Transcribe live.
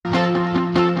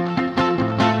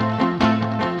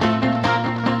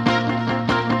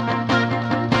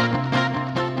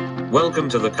Welcome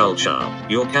to The Culture,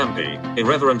 your campy,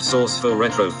 irreverent source for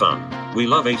retro fun. We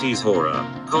love 80s horror,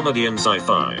 comedy and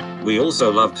sci-fi. We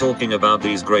also love talking about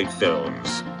these great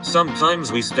films.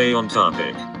 Sometimes we stay on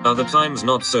topic, other times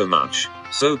not so much.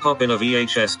 So pop in a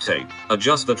VHS tape,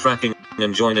 adjust the tracking,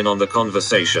 and join in on the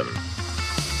conversation.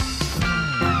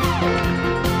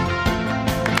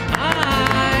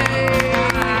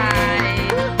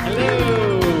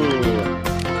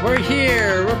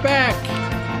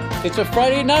 It's a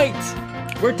Friday night.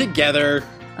 We're together.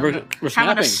 We're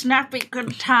having a snappy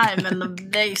good time in the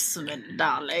basement,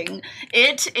 darling.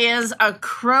 It is a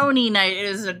crony night. It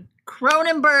is a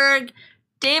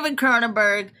David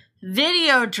Cronenberg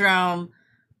Videodrome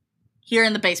here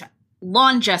in the basement.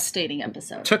 Long gestating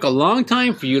episode. Took a long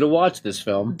time for you to watch this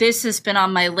film. This has been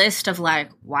on my list of why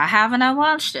haven't I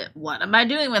watched it? What am I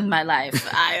doing with my life?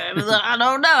 I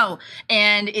don't know.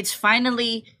 And it's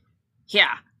finally,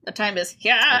 the time is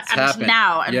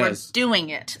now, and we're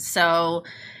doing it. So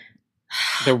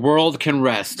the world can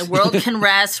rest. The world can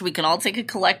rest. We can all take a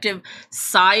collective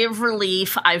sigh of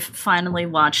relief. I've finally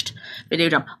watched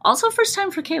Videodrome. Also, first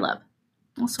time for Caleb.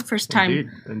 Also, first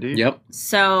time. Indeed. Yep.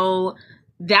 So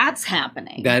that's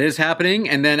happening. That is happening.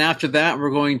 And then after that, we're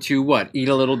going to, eat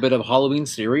a little bit of Halloween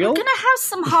cereal? We're going to have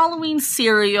some Halloween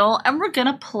cereal, and we're going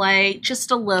to play just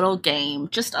a little game.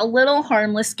 Just a little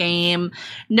harmless game.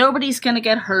 Nobody's going to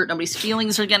get hurt. Nobody's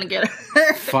feelings are going to get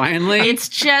hurt. Finally. It's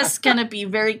just going to be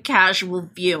very casual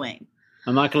viewing.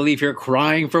 I'm not going to leave here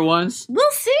crying for once.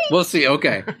 We'll see. We'll see.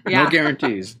 Okay. Yeah. No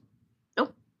guarantees.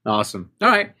 Nope. Awesome. All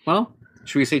right. Well,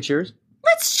 should we say cheers?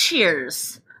 Let's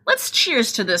cheers. Let's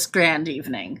cheers to this grand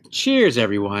evening. Cheers,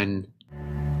 everyone.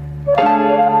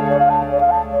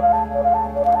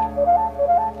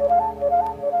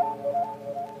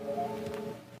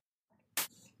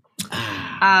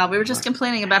 We were just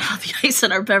complaining about how the ice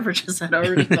in our beverages had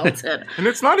already melted. And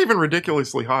it's not even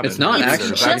ridiculously hot. It's not,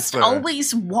 actually. It's just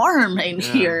always warm in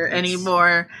here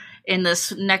anymore in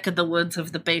this neck of the woods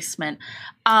of the basement.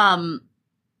 I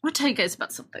want to tell you guys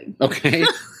about something. Okay.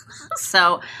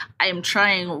 So I am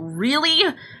trying really,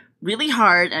 really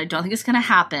hard, and I don't think it's going to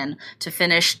happen, to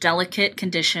finish Delicate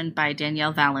Condition by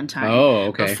Danielle Valentine. Oh,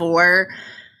 okay. Before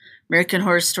American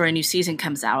Horror Story new season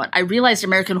comes out. I realized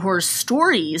American Horror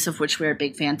Stories, of which we're a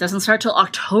big fan, doesn't start till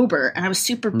October, and I was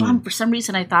super bummed. For some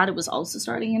reason, I thought it was also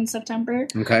starting in September.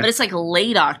 Okay. But it's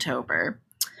late October.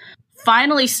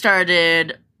 Finally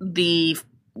started the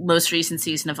most recent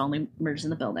season of Only Murders in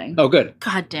the Building. Oh, good.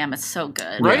 God damn, it's so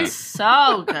good. Right? It's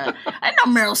so good. I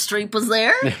didn't know Meryl Streep was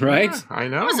there. Right? Yeah, I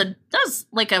know. That was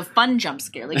a fun jump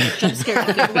scare. A jump scare in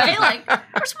a good way.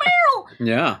 Where's Meryl?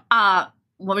 Yeah.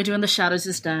 What We Do in the Shadows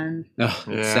is done. Oh,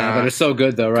 sad, but it's so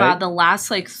good, though, right? God, the last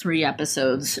 3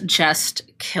 episodes just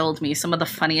killed me. Some of the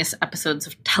funniest episodes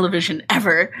of television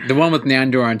ever. The one with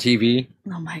Nandor on TV.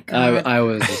 Oh my God. I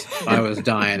was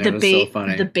dying. It was so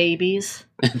funny. The babies.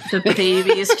 The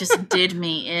babies just did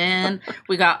me in.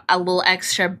 We got a little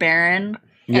extra Baron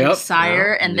and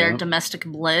Sire and their domestic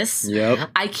bliss. Yep.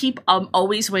 I keep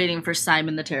always waiting for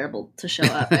Simon the Terrible to show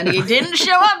up. And he didn't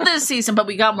show up this season, but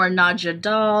we got more Nadja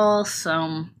Doll,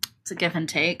 so it's a give and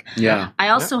take. Yeah. I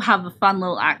also have a fun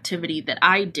little activity that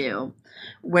I do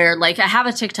where, I have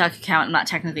a TikTok account. I'm not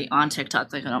technically on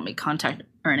TikTok. I don't make content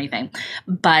or anything.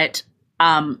 But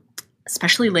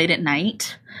especially late at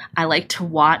night, I like to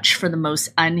watch for the most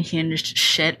unhinged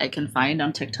shit I can find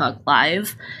on TikTok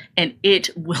Live, and it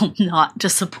will not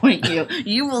disappoint you.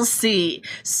 You will see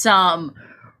some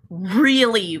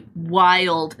really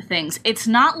wild things. It's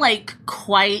not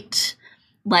quite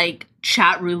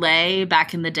chat roulette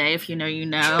back in the day, if you know, you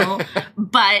know.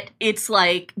 But it's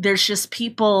there's just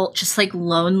people,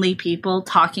 lonely people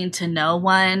talking to no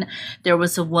one. There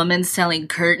was a woman selling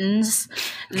curtains.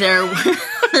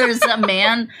 There's a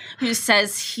man who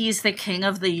says he's the king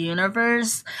of the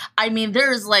universe. I mean,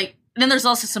 then there's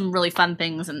also some really fun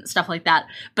things and stuff like that.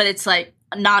 But it's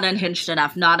not unhinged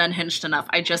enough.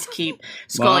 I just keep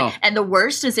scrolling. Wow. And the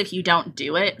worst is if you don't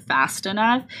do it fast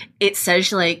enough, it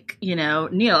says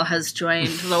Neil has joined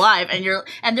the live, and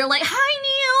they're like, "Hi,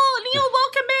 Neil,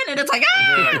 welcome in," and it's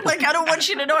I don't want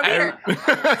you to know I'm here.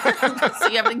 So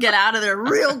you have to get out of there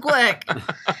real quick.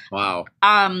 Wow.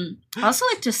 I also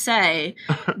like to say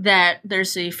that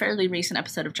there's a fairly recent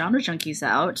episode of Genre Junkies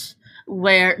out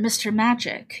where Mr.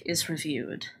 Magic is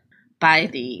reviewed by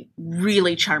the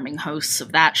really charming hosts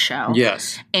of that show.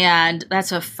 Yes. And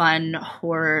that's a fun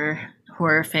horror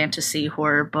fantasy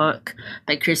horror book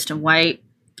by Kristen White.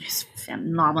 She's a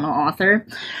phenomenal author.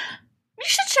 You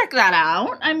should check that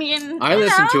out. I mean, I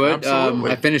listened to it.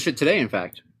 Absolutely. I finished it today, in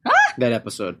fact. That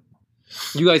episode.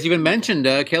 You guys even mentioned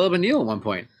Caleb and Neil at one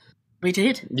point. We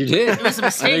did. You did. It was a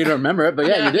mistake. I know you don't remember it, but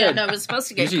yeah, you did. Yeah, no, it was supposed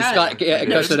to get Usually cut. Scott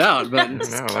cuts it out, but No,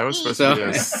 that was supposed to be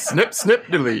a snip, snip,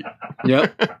 delete.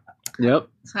 Yep.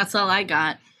 That's all I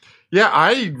got. Yeah,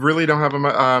 I really don't have a.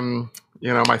 My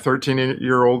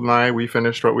 13-year-old and I, we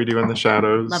finished What We Do in the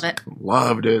Shadows. Love it.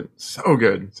 Loved it. So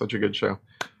good. Such a good show.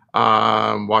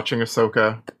 Watching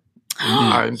Ahsoka.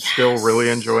 I'm still really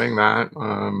enjoying that.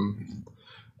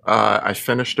 I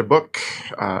finished a book,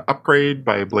 Upgrade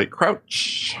by Blake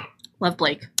Crouch. Love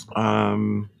Blake.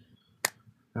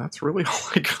 That's really all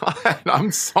I got.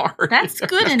 I'm sorry. That's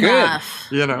good enough.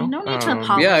 You know, no need to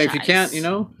apologize. Yeah, if you can't,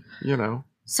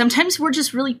 Sometimes we're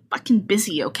just really fucking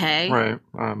busy, okay? Right.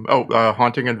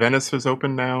 Haunting in Venice is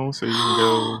open now, so you can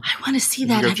go. I want to see you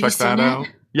that. can go Have you check seen that it? out.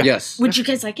 Yeah. Yes. Would you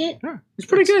guys like it? Yeah. It's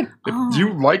pretty good. If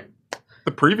you like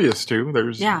the previous two,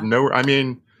 there's no. I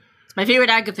mean, It's my favorite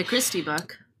Agatha Christie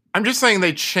book. I'm just saying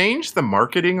they changed the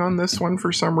marketing on this one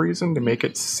for some reason to make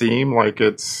it seem like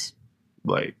it's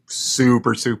like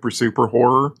super, super, super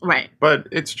horror. Right. But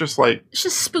it's just like It's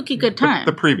just spooky good time.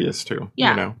 the previous two.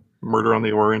 Yeah. You know, Murder on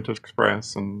the Orient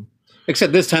Express and.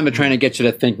 Except this time they're trying to get you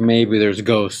to think maybe there's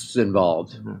ghosts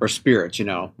involved or spirits,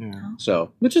 Yeah.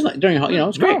 So, which is not during,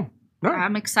 it's great. No.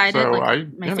 I'm excited. So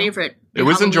my favorite. It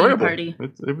was Halloween enjoyable. Party.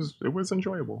 It was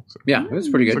enjoyable. So. Yeah, it was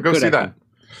pretty good. So go Good see acting. that.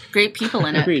 Great people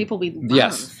in it. Agreed. People we love.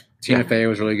 Yes. Tina Fey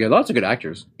was really good. Lots of good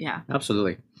actors. Yeah.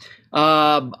 Absolutely.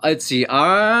 Let's see.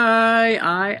 Damn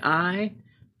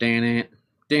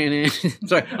it.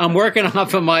 Sorry, I'm working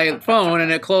off of my phone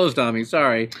and it closed on me.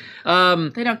 Sorry.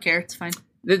 They don't care. It's fine.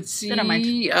 Let's see. They don't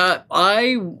mind.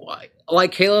 I,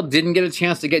 like Caleb, didn't get a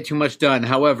chance to get too much done.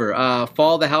 However,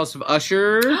 Fall the House of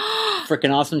Usher.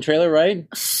 Freaking awesome trailer, right?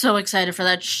 So excited for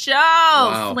that show.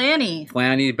 Wow.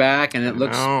 Flanny's back, and it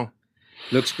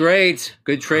looks great.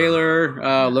 Good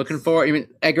trailer. Looking forward. Even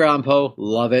Edgar Allan Poe,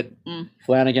 love it.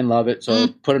 Flanagan, love it. So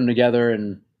put them together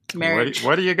and marriage.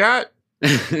 What do you got?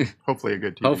 Hopefully a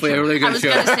good TV hopefully show. a really good show.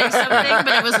 I was going to say something,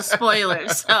 but it was a spoiler,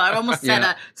 so I almost said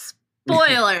a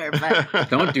spoiler.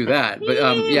 But don't do that. But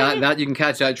that you can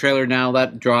catch that trailer now.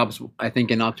 That drops, I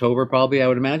think, in October, probably. I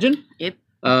would imagine. Yep.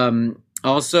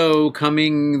 Also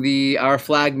coming, Our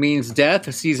Flag Means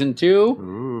Death, season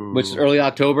 2, which is early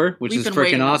October, which is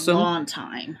freaking awesome. A long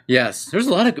time. Yes, there's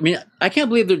a lot of. I mean, I can't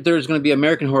believe that there's going to be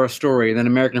American Horror Story and then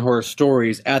American Horror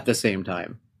Stories at the same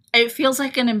time. It feels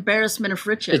like an embarrassment of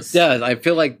riches. It does. I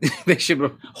feel like they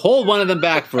should hold one of them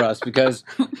back for us because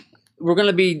we're going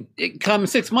to be, come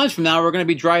 6 months from now, we're going to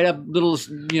be dried up little,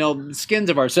 skins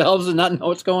of ourselves and not know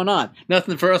what's going on.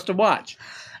 Nothing for us to watch.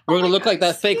 We're going to look like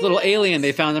that fake little alien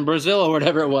they found in Brazil or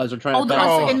whatever it was. The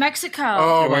one in Mexico.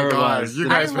 Oh my God. You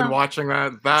guys been watching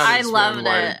that? I loved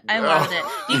it. I loved it.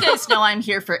 You guys know I'm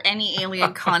here for any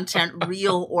alien content,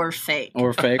 real or fake.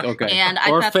 Or fake, okay. And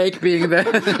fake being that.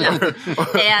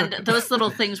 And those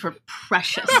little things were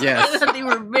precious. Yes. They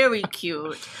were very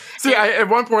cute. See, at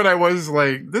one point I was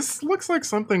like, this looks like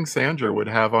something Sandra would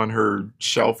have on her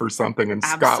shelf or something, and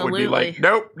Scott would be like,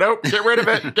 nope, get rid of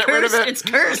it. Get rid of it. It's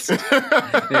cursed.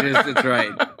 It's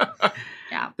right.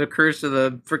 Yeah. The curse of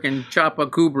the freaking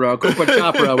Chupacabra,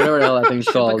 whatever the hell that thing's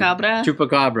called.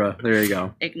 Chupacabra. There you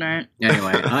go. Ignorant.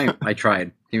 Anyway, I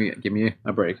tried. Give me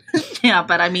a break. Yeah,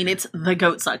 but I mean, it's the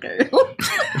goat sucker.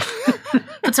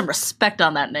 Put some respect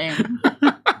on that name.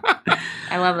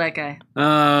 I love that guy.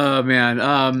 Oh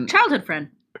man. Childhood friend.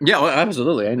 Yeah, well,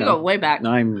 absolutely. I know. We go way back.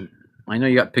 I know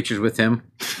you got pictures with him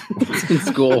in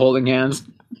school holding hands.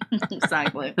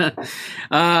 Exactly.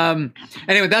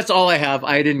 Anyway, that's all I have.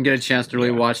 I didn't get a chance to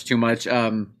really watch too much.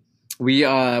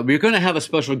 We're going to have a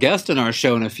special guest on our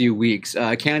show in a few weeks.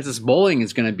 Kansas Bowling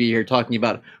is going to be here talking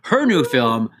about her new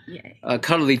film,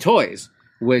 Cuddly Toys.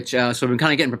 Which so we've been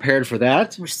kind of getting prepared for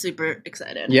that. We're super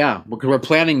excited. Yeah, because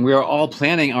we are all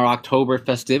planning our October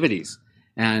festivities,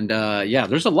 and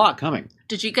there's a lot coming.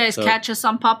 Did you guys catch us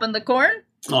on Poppin' the Corn?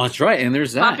 Oh, that's right, and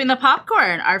there's that. Popping the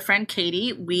Popcorn. Our friend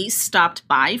Katie, we stopped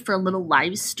by for a little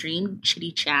live stream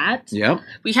chitty chat. Yep.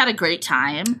 We had a great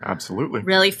time. Absolutely.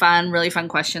 Really fun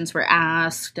questions were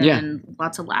asked and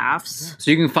lots of laughs.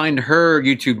 So you can find her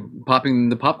YouTube Popping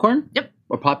the Popcorn? Yep.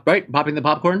 Or Popping the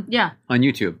Popcorn? Yeah. On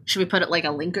YouTube. Should we put it like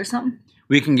a link or something?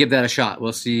 We can give that a shot.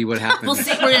 We'll see what happens. We'll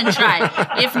see. We're going to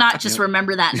try. If not, just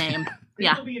remember that name.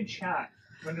 Yeah. It'll be in chat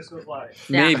when this goes live.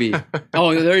 Yeah. Maybe.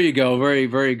 Oh, there you go. Very,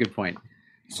 very good point.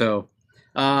 So,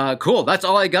 cool. That's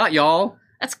all I got, y'all.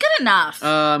 That's good enough.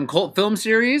 Cult film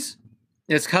series.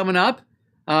 It's coming up.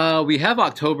 We have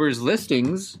October's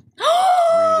listings.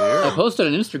 I posted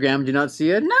on Instagram. Did you not see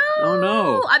it? No. Oh,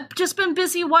 no. I've just been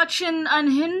busy watching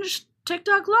Unhinged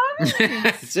TikTok Live.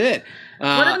 That's it.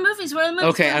 What are the movies?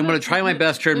 Okay, I'm going to try my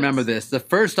best to remember this. The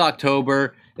 1st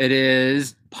October, it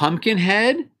is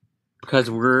Pumpkinhead, because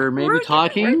we're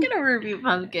talking. We're going to review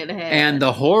Pumpkinhead. And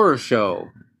the horror show,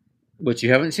 which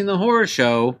you haven't seen the horror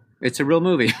show. It's a real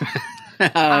movie.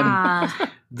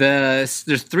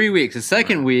 There's 3 weeks. The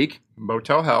second week,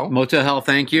 Motel Hell. Motel Hell,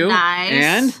 thank you. Nice.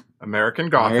 And American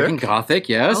Gothic. American Gothic,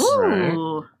 yes.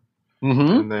 Ooh. Mm-hmm.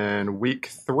 And then week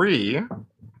 3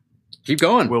 Keep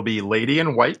going. will be Lady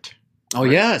in White. Oh,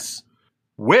 yes.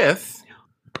 With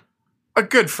a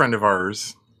good friend of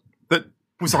ours that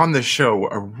was on this show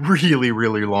a really,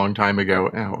 really long time ago.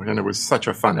 Oh, and it was such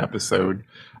a fun episode.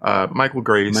 Michael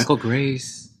Grace. Michael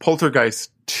Grace.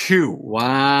 Poltergeist 2.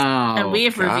 Wow. And we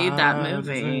have reviewed that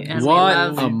movie. And What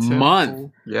we love, a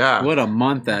month. Yeah. What a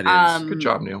month that is. Good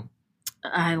job, Neil.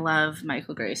 I love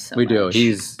Michael Grace so We much. do.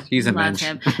 He's a Love mensch.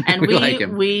 him. And We like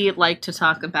him. we like to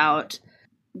talk about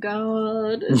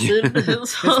God is in his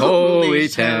His holy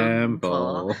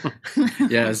temple.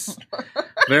 Yes.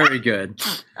 Very good.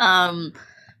 Well,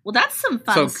 that's some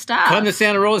fun So stuff. come to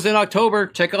Santa Rosa in October.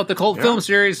 Check out the Cult Yeah. Film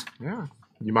Series. Yeah.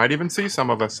 You might even see some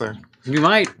of us there. You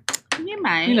might. You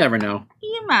might. You never know.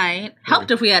 You might. Helped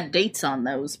if we had dates on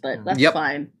those, but that's Yep.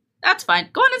 fine. That's fine.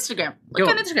 Go on Instagram. Look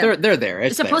on Instagram. They're there.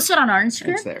 Is it posted on our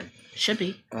Instagram? It's there. Should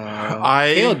be.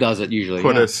 Caleb does it usually.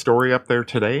 Put yeah. a story up there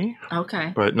today,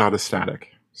 Okay. but not a static.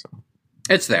 So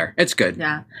It's there. It's good.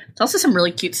 Yeah. There's also some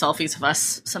really cute selfies of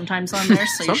us sometimes on there,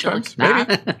 so you should look sometimes,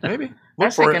 at that. maybe. Look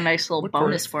That's for like it. a nice little Look for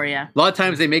bonus it. for you. A lot of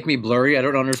times they make me blurry. I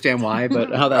don't understand why,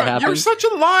 but how that You're happens. such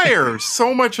a liar.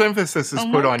 So much emphasis is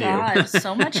Oh put my on God,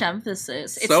 so much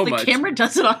emphasis. It's So the much. camera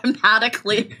does it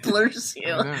automatically. It blurs you.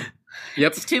 you. Yeah.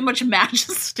 Yep. It's too much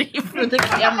majesty for the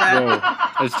camera.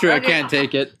 Whoa. It's true. I can't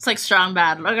take it. It's like strong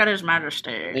bad. Look at his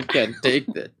majesty. It can't take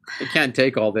it. It can't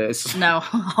take all this. No,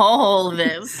 all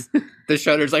this. The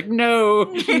shutter's like, no,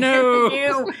 no.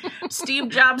 Ew. Steve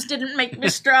Jobs didn't make me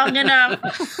strong enough.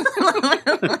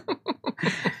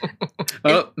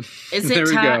 Oh, Is there it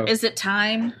we time? go. Is it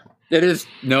time? It is.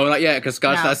 No, not yet, because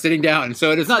Scott's No. not sitting down.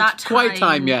 So it is not quite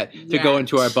time yet to go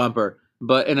into our bumper.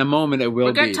 But in a moment, it will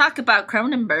We're going be. to talk about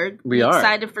Cronenberg. We You are.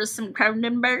 excited for some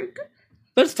Cronenberg?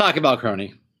 Let's talk about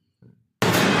Crony.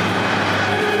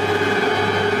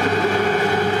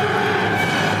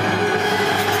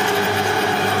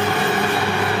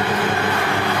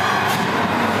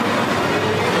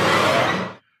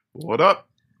 What up?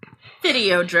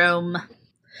 Videodrome.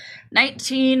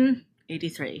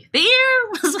 1983. The year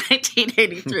was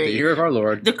 1983. The year of our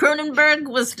Lord. The Cronenberg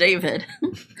was David.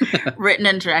 Written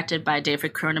and directed by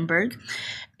David Cronenberg.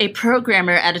 A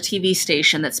programmer at a TV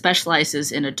station that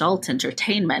specializes in adult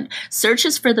entertainment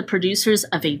searches for the producers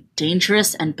of a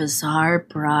dangerous and bizarre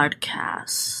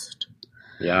broadcast.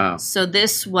 Yeah. So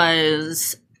this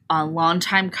was a long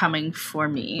time coming for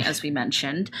me, as we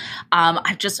mentioned.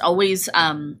 I've just always,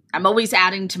 I'm always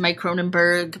adding to my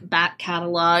Cronenberg back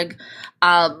catalog.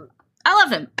 I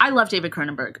love him. I love David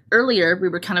Cronenberg. Earlier, we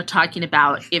were kind of talking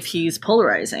about if he's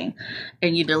polarizing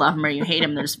and you either love him or you hate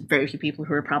him. There's very few people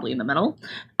who are probably in the middle.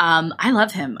 I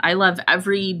love him. I love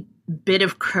every bit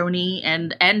of Crony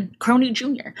and Crony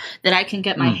Jr. that I can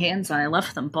get my hands on. I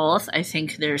love them both. I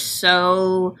think they're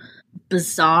so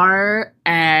bizarre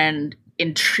and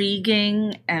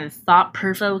intriguing and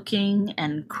thought-provoking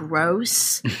and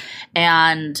gross.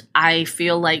 And I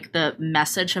feel like the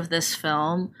message of this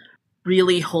film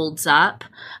really holds up.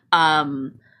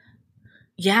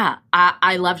 Yeah,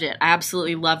 I loved it. I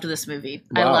absolutely loved this movie.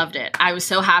 Wow. I loved it. I was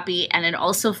so happy, and it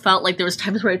also felt like there was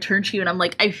times where I turned to you and I'm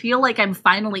like, I feel like I'm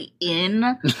finally in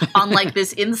on like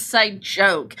this inside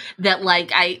joke that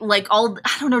like I like all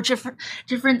I don't know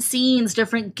different scenes,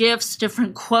 different gifs,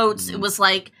 different quotes. It was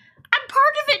like I'm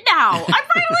part of it now. I'm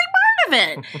finally part of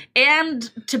it,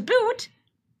 and to boot,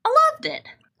 I loved it.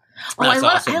 Oh, That's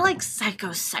awesome. I like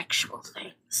psychosexual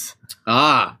things.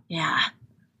 Ah, Yeah.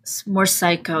 More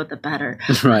psycho, the better.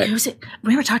 right. Who's it?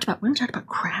 We never talked about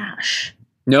Crash.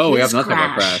 No, we His have nothing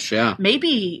about Crash. Crash. Yeah.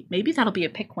 Maybe that'll be a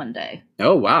pick one day.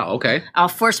 Oh, wow. Okay. I'll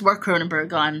force more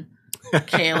Cronenberg on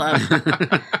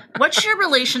Caleb. What's your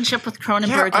relationship with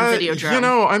Cronenberg and Videodrome? You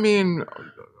know, I mean,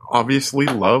 obviously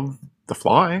love The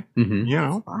Fly. Mm-hmm. You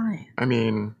know, Why? I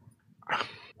mean,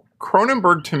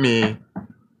 Cronenberg to me,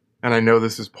 and I know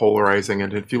this is polarizing,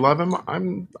 and if you love him,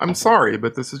 I'm sorry,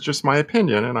 but this is just my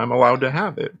opinion, and I'm allowed to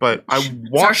have it. But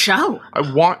It's our show.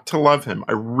 I want to love him.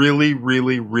 I really,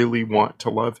 really, really want to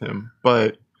love him.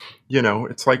 But, you know,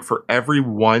 it's like for every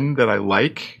one that I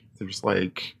like, there's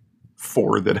like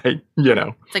 4 that I, you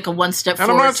know. It's like a one step And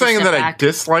forward. I'm not saying two that step I back.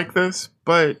 dislike this,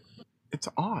 but it's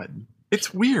odd.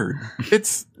 It's weird.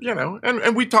 It's, you know, and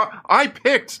I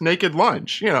picked Naked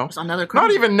Lunch, you know. It's another Not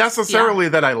Cronenberg. even necessarily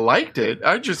that I liked it.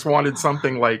 I just wanted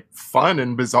something like fun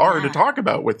and bizarre to Yeah. talk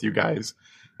about with you guys.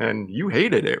 and you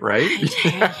hated it, right?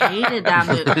 I hated that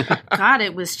movie. God,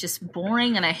 it was just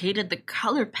boring, and I hated the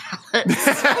color palette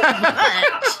so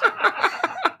much.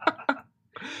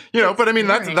 But I mean,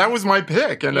 boring. that was my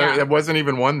pick, and it wasn't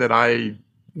even one that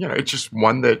it's just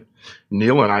one that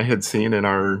Neil and I had seen in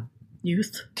our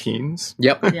youth teens.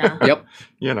 Yep. Yeah. Yep.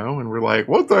 And we're like,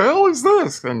 what the hell is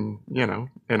this? And,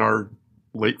 in our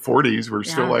late 40s, we're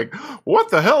still like, what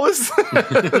the hell is this?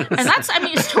 And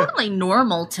it's totally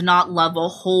normal to not love a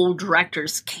whole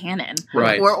director's canon.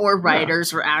 Right. Or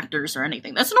writers or actors or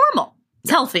anything. That's normal.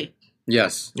 It's healthy.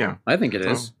 Yes. Yeah. I think it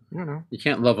is. So, You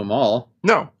can't love them all.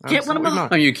 No. Can't win 'em all.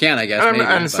 Not. I mean, you can, I guess. And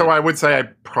maybe, so I would say I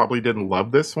probably didn't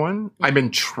love this one. I'm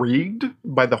intrigued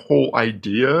by the whole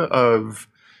idea of,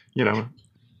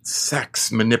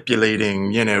 sex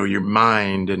manipulating, your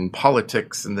mind and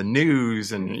politics and the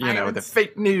news and, the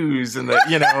fake news and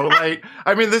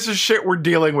this is shit we're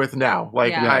dealing with now.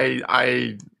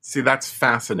 I see that's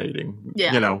fascinating.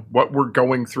 Yeah. What we're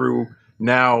going through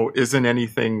now isn't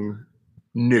anything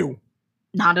new.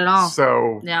 Not at all.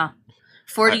 So,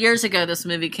 40 years ago, this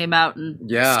movie came out and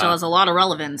Yeah. still has a lot of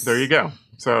relevance. there you go.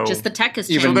 So, Just the tech has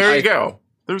Even changed. so there you go.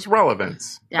 There's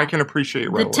relevance. Yeah. I can appreciate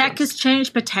The relevance. tech has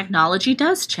changed, but technology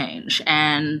does change.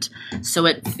 And so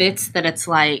it fits that it's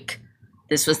like,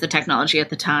 this was the technology at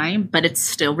the time, but it's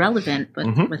still relevant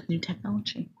with new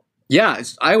technology. Yeah,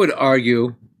 I would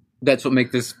argue that's what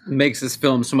makes this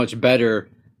film so much better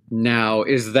now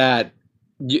is that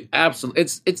absolutely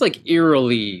it's like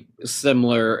eerily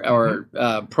similar or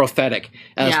prophetic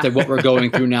as to what we're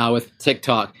going through now with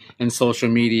TikTok and social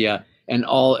media and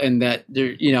all, and that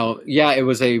there, it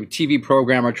was a TV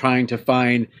programmer trying to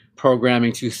find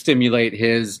programming to stimulate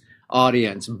his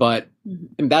audience, but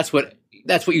that's what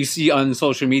you see on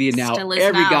social media now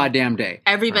every goddamn day.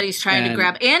 Everybody's trying to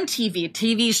grab, and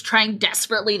TV's trying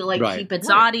desperately to keep its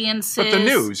audiences. But the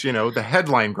news, the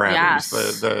headline grabbers,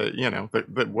 the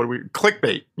what do we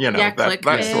clickbait, clickbait,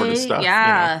 that sort of stuff.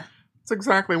 Yeah. That's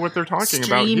exactly what they're talking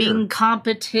about here. Streaming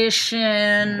competition.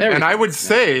 And I would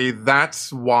say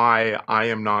that's why I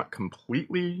am not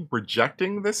completely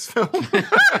rejecting this film.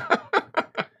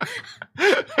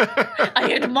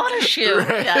 I admonish you.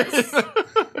 Right. Yes.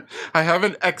 I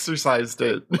haven't exercised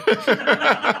it.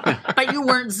 But you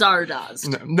weren't Zardoz.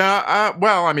 No,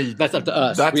 well, I mean, That's up to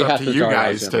us. That's We up have to you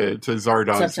guys Zardoz to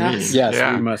Zardoz It's up to me. us. Yes,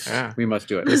 Yeah, we must. yeah. We must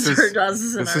do it. This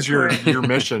Zardoz is your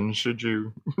mission. Should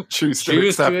you choose to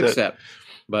Choose accept to it? accept.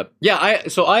 But yeah,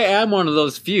 I am one of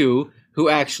those few who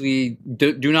actually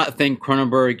do not think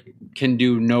Cronenberg can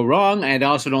do no wrong. And I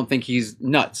also don't think he's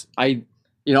nuts. I'm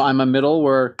a middle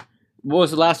where. What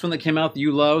was the last one that came out that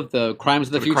you loved? The Crimes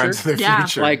of the Future? Crimes of the Yeah.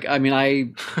 Future.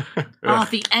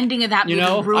 The ending of that movie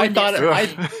ruined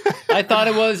I thought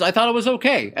it was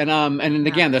okay. And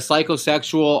again, the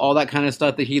psychosexual, all that kind of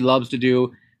stuff that he loves to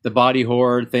do, the body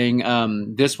horror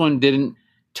thing. This one didn't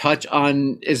touch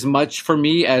on as much for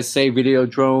me as say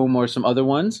Videodrome or some other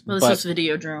ones. Well, this is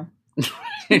Videodrome.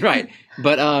 Right.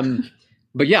 But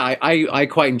yeah, I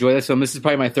quite enjoy this film. This is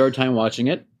probably my third time watching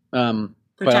it. Quite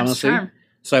honestly. Charm.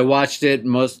 So I watched it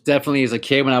most definitely as a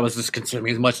kid when I was just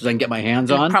consuming as much as I can get my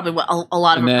hands on. Probably a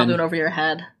lot of And it then- probably went over your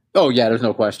head. Oh yeah, there's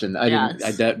no question.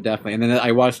 Yes. Definitely. And then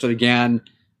I watched it again.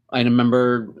 I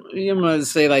remember, I'm gonna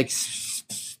say like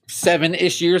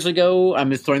 7-ish years ago.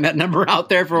 I'm just throwing that number out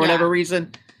there for whatever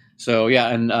reason. So yeah,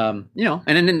 and and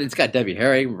then it's got Debbie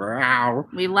Harry.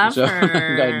 We love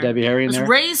her. Got Debbie Harry in was there.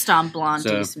 raised on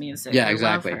Blondie's So, music. yeah, I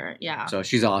exactly. love her. Yeah. So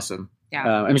she's awesome.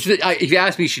 Yeah. If you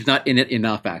ask me, she's not in it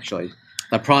enough. Actually,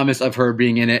 the promise of her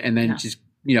being in it, and then just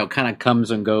kind of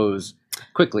comes and goes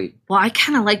quickly. Well, I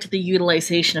kind of liked the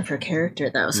utilization of her character,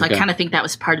 though. So Okay. I kind of think that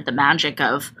was part of the magic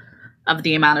of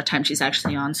the amount of time she's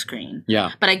actually on screen.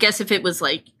 Yeah. But I guess if it was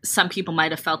like some people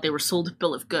might have felt they were sold a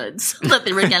bill of goods that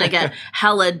they were going to get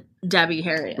hella Debbie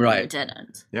Harry, and Right. they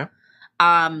didn't. Yeah.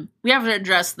 We have to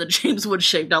address the James Wood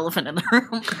shaped elephant in the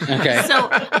room. Okay. So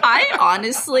I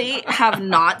honestly have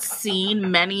not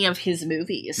seen many of his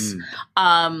movies.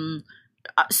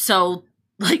 So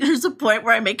like there's a point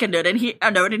where I make a note in here,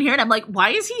 and I'm like, why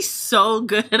is he so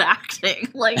good at acting?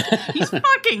 Like he's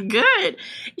fucking good.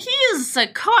 He is a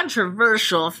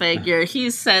controversial figure.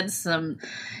 He's said some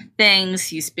things.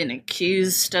 He's been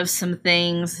accused of some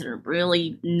things that are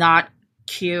really not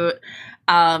cute.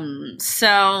 So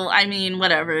I mean,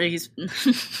 whatever. He's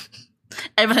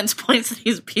evidence points that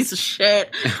he's a piece of shit.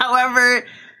 However,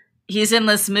 he's in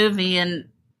this movie and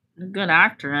a good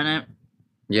actor in it.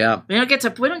 Yeah. We don't get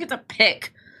to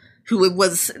pick who it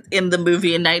was in the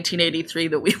movie in 1983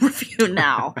 that we review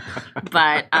now.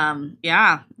 But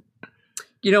yeah,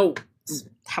 That's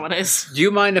how it is. Do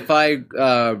you mind if I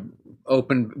go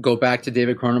back to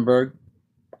David Cronenberg?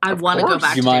 I want to go course.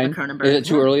 back Do to you David mind? Cronenberg. Is it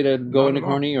too early to go Not into at all.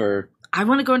 Corny or? I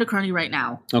want to go into Crony right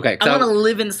now. Okay. I want to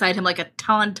live inside him like a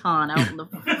tauntaun out in the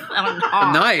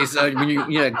hall. Nice. When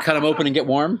you cut them open and get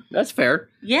warm. That's fair.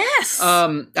 Yes.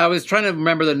 I was trying to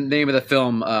remember the name of the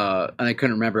film, and I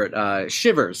couldn't remember it.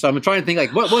 Shivers. So I'm trying to think,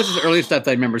 like, what was his early stuff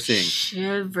that I remember seeing?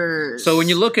 Shivers. So when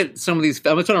you look at some of these,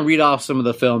 I'm just going to read off some of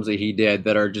the films that he did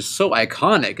that are just so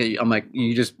iconic. I'm like,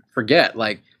 you just forget.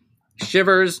 Like,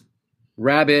 Shivers,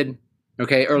 Rabid,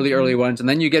 okay, early ones. And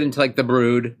then you get into, like, The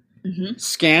Brood. Mm-hmm.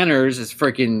 Scanners is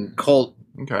freaking cult.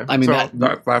 Okay. I mean, so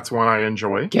that's one I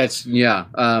enjoy.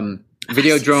 Videodrome.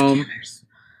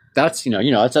 That's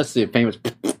that's the famous.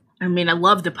 I mean, I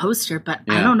love the poster, but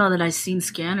I don't know that I've seen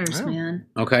Scanners, man.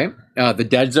 Okay, the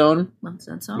Dead Zone, Love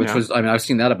that song. which was I've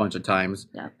seen that a bunch of times.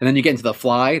 Yeah. And then you get into The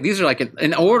Fly. These are like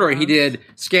in order. He did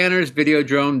Scanners,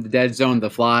 Videodrome, the Dead Zone, The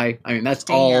Fly. I mean, that's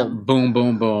all boom,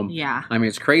 boom, boom. Yeah. I mean,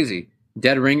 it's crazy.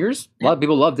 Dead Ringers. A lot of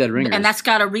people love Dead Ringers, And that's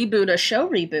got a show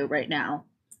reboot right now.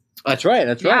 That's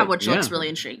right. Yeah, which looks really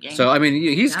intriguing. So I mean,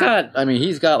 he's got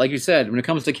like you said, when it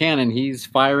comes to canon, he's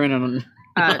firing on.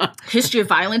 History of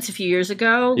Violence a few years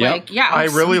ago. Yep. I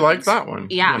really like that one.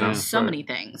 Yeah, so many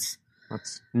things.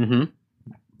 That's Mm-hmm.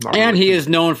 not And really he is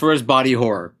known for his body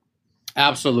horror.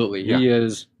 Absolutely. Yeah. He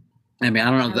is. I mean,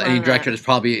 I don't know if any director has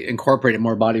probably incorporated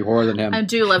more body horror than him. I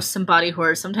do love some body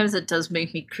horror. Sometimes it does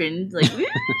make me cringe, like,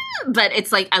 but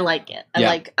it's like I like it. I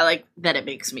like that it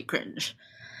makes me cringe.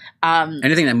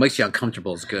 Anything that makes you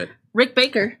uncomfortable is good. Rick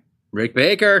Baker. Rick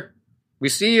Baker, we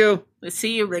see you. We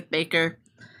see you, Rick Baker.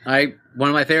 One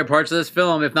of my favorite parts of this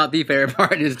film, if not the favorite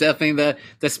part, is definitely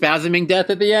the spasming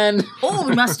death at the end. Oh,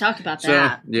 we must talk about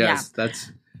that. So, yes, that's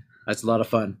a lot of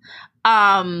fun.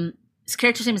 His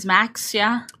character's name is Max,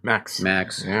 yeah? Max.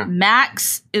 Yeah.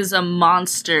 Max is a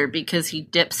monster because he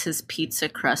dips his pizza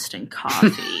crust in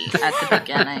coffee at the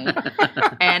beginning.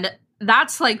 And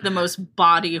that's like the most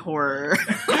body horror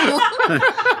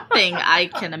thing I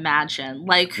can imagine.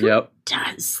 Like, who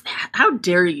does that? How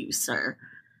dare you, sir?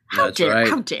 How dare.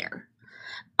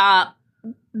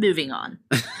 Moving on.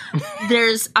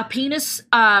 There's a penis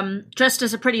dressed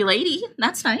as a pretty lady.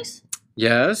 That's nice.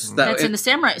 Yes. That's in the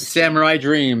Samurai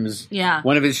Dreams. Yeah.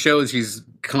 One of his shows he's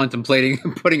contemplating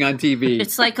putting on TV.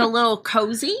 It's like a little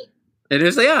cozy. It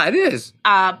is. Yeah, it is.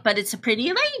 But it's a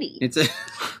pretty lady. It's a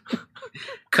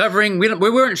covering. We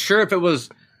weren't sure if it was,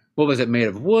 what was it made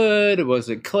of? Wood? Was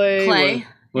it clay?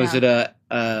 Was it a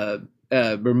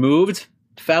removed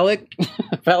phallus?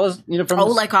 From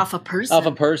like off a person. Off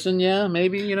a person, yeah,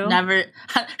 maybe. Never.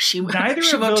 She won't Neither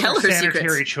of tell those her are sanitary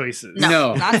secrets. choices.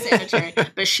 No, not sanitary.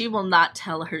 But she will not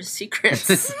tell her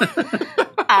secrets.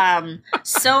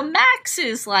 So Max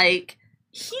is like,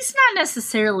 he's not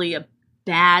necessarily a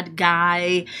bad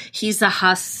guy. He's a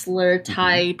hustler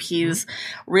type. He's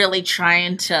really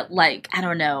trying to, like, I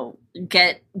don't know,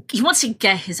 he wants to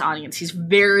get his audience. He's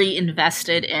very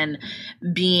invested in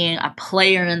being a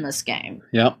player in this game.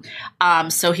 Yep.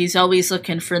 So he's always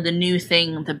looking for the new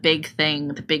thing, the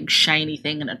big shiny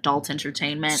thing in adult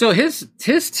entertainment. So his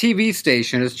TV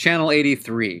station is Channel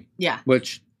 83. Yeah.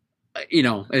 Which,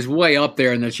 is way up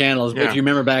there in the channels. Yeah. If you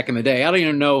remember back in the day, I don't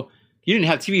even know. You didn't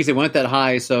have TVs that went that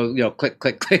high, so click,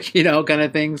 click, click, kind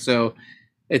of thing. So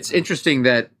it's interesting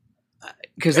that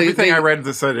because everything I read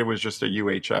that said it was just a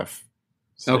UHF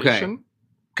station. Okay,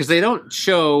 because they don't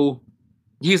show.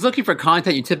 He's looking for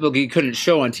content you typically couldn't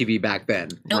show on TV back then.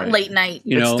 Right. Late night.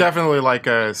 It's definitely like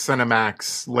a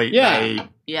Cinemax late night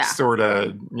sort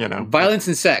of, Violence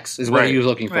and sex is what he was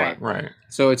looking for. Right.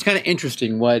 So it's kind of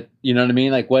interesting what, you know what I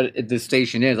mean? Like what this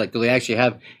station is. Like, do they actually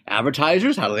have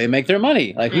advertisers? How do they make their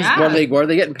money? Like, where are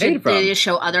they getting paid from? Do they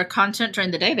show other content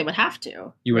during the day? They would have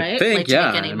to. You would think, like,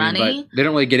 to make any money. But they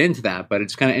don't really get into that. But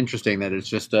it's kind of interesting that it's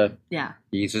just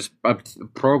he's just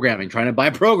programming, trying to buy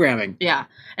programming. Yeah.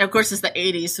 And of course, it's the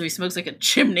 80s, so he smokes like a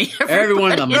chimney.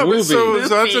 Everyone in the movie. So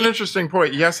that's an interesting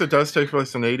point. Yes, it does take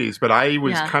place in the 80s, but I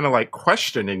was kind of like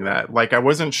questioning that. Like, I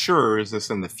wasn't sure, is this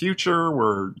in the future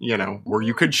where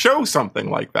you could show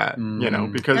something like that,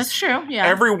 because that's true. Yeah.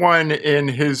 Everyone in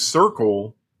his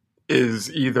circle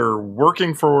is either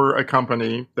working for a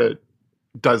company that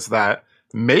does that,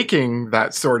 making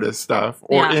that sort of stuff,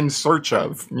 or in search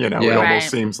of, it almost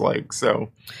seems like.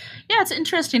 So yeah, it's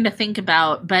interesting to think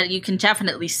about, but you can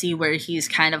definitely see where he's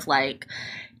kind of like,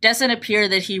 doesn't appear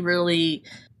that he really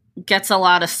gets a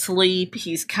lot of sleep.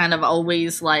 He's kind of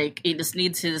always like, he just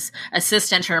needs his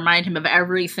assistant to remind him of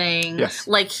everything. Yes.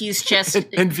 Like he's just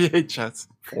in VHS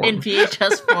form. In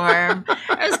VHS form.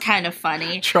 It was kind of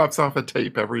funny. Chops off a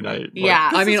tape every night.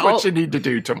 Yeah. This is what you need to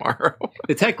do tomorrow.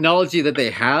 The technology that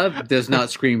they have does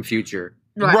not scream future.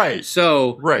 Right.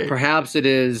 So Right. perhaps it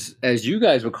is, as you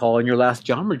guys would call in your last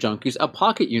Genre Junkies, a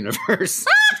pocket universe.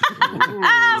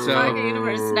 Pocket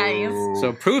universe, nice.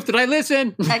 So proof that I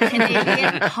listen. A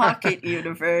Canadian pocket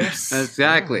universe.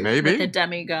 Exactly. Maybe. With a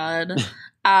demigod.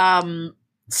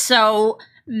 So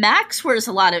Max wears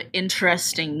a lot of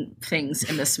interesting things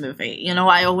in this movie. You know,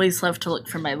 I always love to look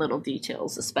for my little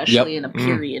details, especially in a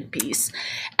period piece.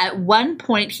 At one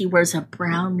point, he wears a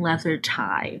brown leather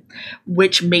tie,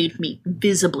 which made me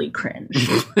visibly cringe.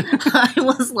 I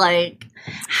was like,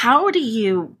 how do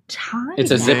you tie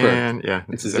It's a that? zipper. Man, yeah,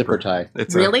 It's a zipper tie.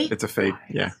 It's Really? It's a fake.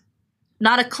 Yeah.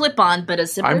 Not a clip-on, but a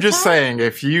zipper I'm just tie? saying,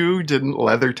 if you didn't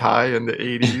leather tie in the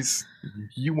 80s,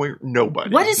 you weren't nobody.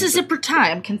 What is a zipper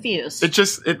tie? I'm confused.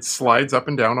 It slides up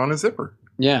and down on a zipper.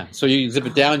 Yeah. So you zip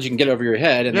it down, you can get over your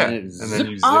head, and then it and then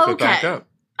you zip Oh, it back okay. up.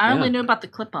 I only Yeah. knew about the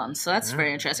clip-on, so that's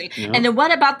very interesting. Yeah. And then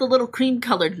what about the little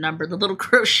cream-colored number, the little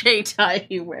crochet tie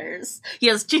he wears? He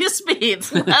has 2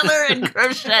 speeds, leather and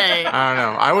crochet. I don't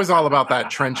know. I was all about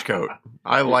that trench coat.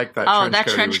 I like that. Oh, trench that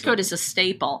coat. trench coat is a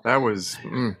staple. That was.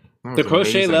 That the was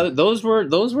crochet amazing. leather, those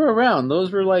were around.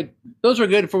 Those were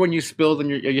good for when you spilled and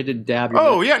you had to dab your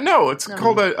Oh lip. yeah, no, it's No.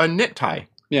 called a knit tie.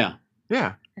 Yeah.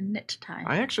 Yeah, A knit tie.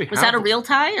 I actually Was have that a real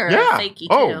tie or Yeah. a fakey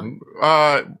too?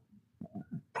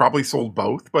 Probably sold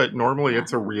both, but normally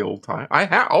it's a real tie.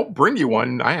 I'll bring you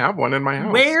one. I have one in my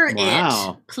house. Wear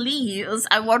Wow. it, please.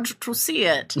 I want to see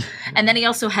it. And then he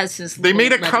also has his. They little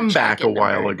made a leather comeback jacket a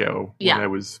while number. ago Yeah. when I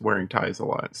was wearing ties a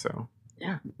lot. So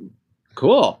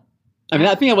Cool. I mean,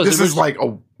 I think I was. this is like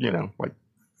like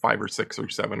 5 or 6 or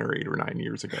 7 or 8 or 9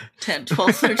 years ago. 10,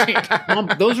 12,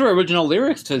 13. Those were original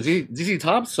lyrics to ZZ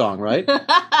Top's song, right?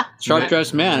 Sharp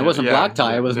dressed man. It wasn't Yeah, black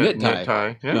tie. It was knit tie. Knit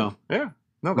tie. Yeah. No. Yeah.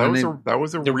 No, When that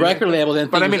was a The real- record label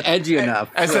didn't think But I it mean, was edgy enough.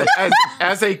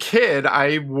 As a kid,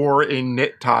 I wore a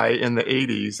knit tie in the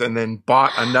 80s and then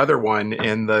bought another one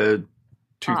in the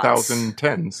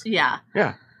 2010s. Yeah.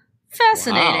 Yeah.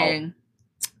 Fascinating.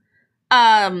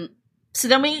 So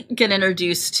then we get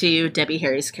introduced to Debbie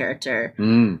Harry's character.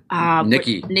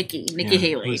 Nikki. Nikki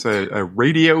Haley. Who's a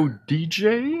radio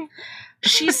DJ?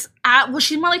 She's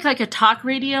she's more like a talk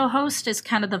radio host is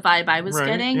kind of the vibe I was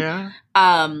getting. Yeah.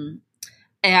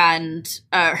 And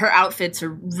her outfits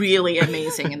are really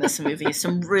amazing in this movie.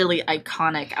 Some really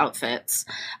iconic outfits.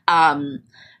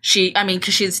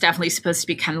 Because she's definitely supposed to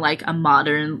be kind of like a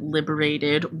modern,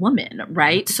 liberated woman,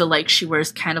 right? So, like, she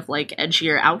wears kind of like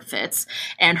edgier outfits.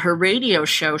 And her radio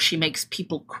show, she makes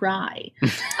people cry.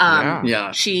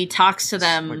 Yeah. She talks to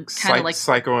them kind of like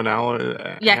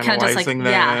psychoanalyzing kind of just like,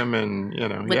 them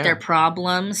and, with their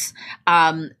problems.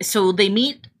 So they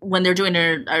meet when they're doing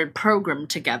a program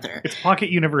together. It's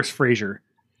Pocket Universe Frasier.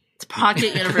 It's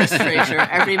Pocket Universe Frasier.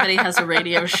 Everybody has a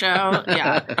radio show.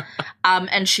 Yeah.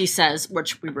 And she says,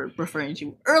 which we were referring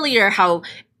to earlier, how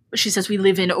she says we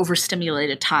live in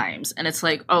overstimulated times. And it's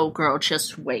like, oh, girl,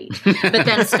 just wait. But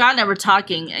then Scott and I were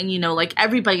talking, and, like,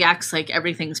 everybody acts like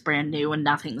everything's brand new and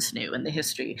nothing's new in the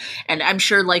history. And I'm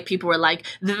sure, like, people were like,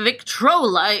 the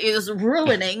Victrola is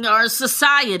ruining our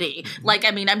society. Like,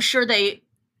 I mean, I'm sure they...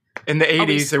 In the 80s,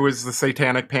 Always- it was the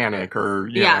Satanic Panic or,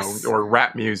 Yes. or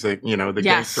rap music, the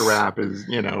Yes. gangster rap is,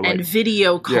 and like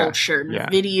video culture, yeah.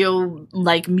 video,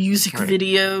 like, music Right.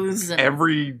 videos. And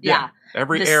every The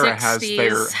era has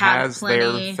 60s had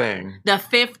their plenty. thing. the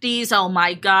 50s, oh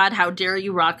my God, how dare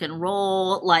you rock and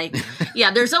roll. Like,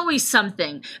 there's always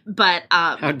something. But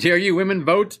How dare you women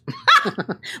vote?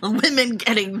 women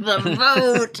getting the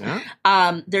vote.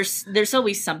 Yeah. There's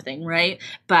always something, right?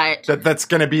 But That's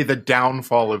going to be the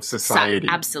downfall of society.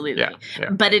 absolutely. Yeah.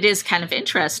 But it is kind of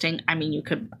interesting. I mean, you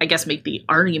could, I guess, make the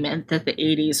argument that the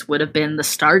 80s would have been the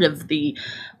start of the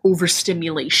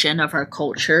overstimulation of our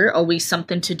culture. Always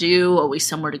something to do, always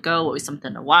somewhere to go, always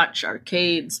something to watch,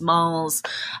 arcades, malls,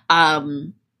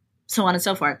 so on and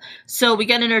so forth. So we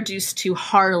get introduced to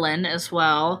Harlan as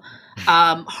well.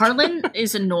 Harlan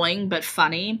is annoying but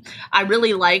funny. I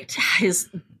really liked his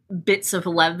bits of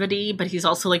levity, but he's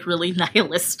also like really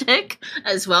nihilistic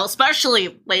as well,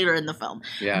 especially later in the film.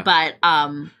 Yeah. But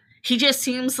he just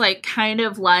seems like kind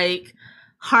of like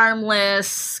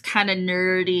harmless, kind of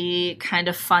nerdy, kind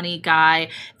of funny guy.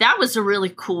 That was a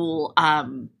really cool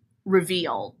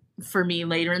reveal for me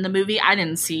later in the movie. I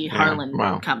didn't see Harlan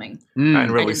coming. I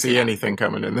didn't really didn't see see that. anything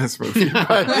coming in this movie. But,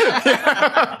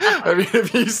 I mean,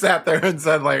 if you sat there and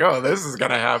said, like, oh, this is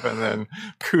going to happen, then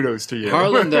kudos to you.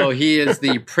 Harlan, though, he is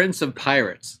the Prince of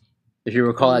Pirates, if you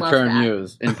recall that Love term that.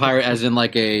 used. In pirate, as in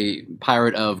like a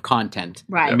pirate of content,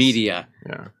 Right. media.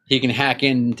 Yeah. He can hack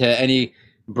into any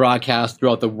broadcast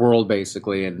throughout the world,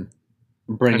 basically, and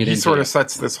bring and it he into sort it. of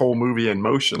sets this whole movie in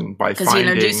motion by Because he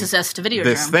finding introduces us to Videodrome.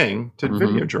 this thing to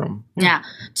Mm-hmm. Videodrome. Yeah,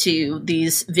 to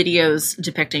these videos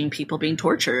depicting people being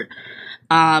tortured.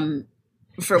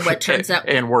 For what turns out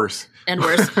and worse. and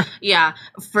worse. Yeah,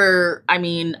 for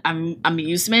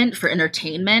amusement, for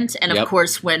entertainment, and of Yep.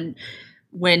 course when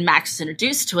Max is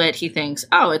introduced to it, he thinks,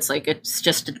 oh, it's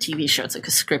just a TV show. It's like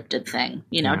a scripted thing,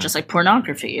 just like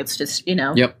pornography. It's just,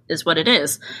 Yep. is what it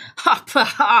is. Ha ha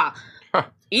ha.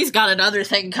 He's got another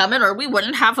thing coming, or we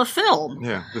wouldn't have a film.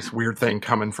 Yeah, this weird thing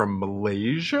coming from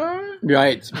Malaysia.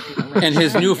 Right. And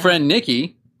his new friend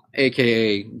Nikki,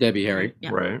 a.k.a. Debbie Harry,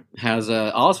 Yeah. Right. has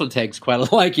also takes quite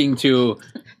a liking to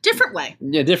Different way.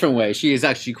 a different way. She is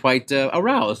actually quite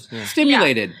aroused,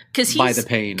 stimulated by the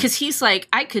pain. Because he's like,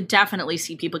 I could definitely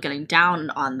see people getting down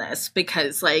on this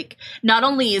because, like, not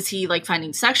only is he like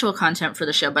finding sexual content for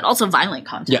the show, but also violent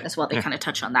content as well. They kind of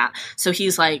touch on that. So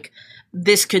he's like,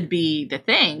 this could be the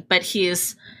thing, but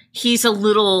he's a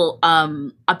little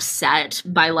upset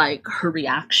by like her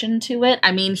reaction to it.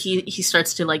 I mean, he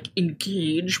starts to like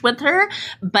engage with her,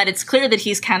 but it's clear that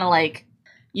he's kind of like,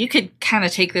 you could kind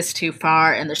of take this too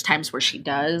far, and there's times where she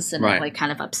does, and it like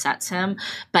kind of upsets him.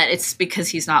 But it's because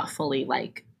he's not fully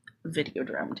like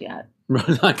videodromed yet.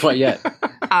 Not quite yet.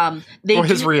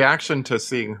 His reaction to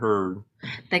seeing her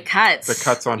the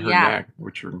cuts on her neck,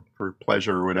 which are for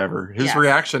pleasure or whatever. His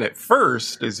reaction at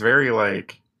first is very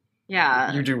like,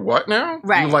 you do what now?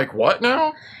 Right. You like what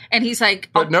now? And he's like,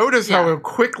 but notice how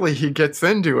quickly he gets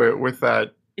into it with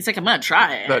that. He's like, I'm gonna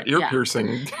try it. That ear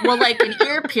piercing. Well, like an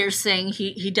ear piercing,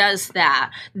 he does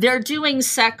that. They're doing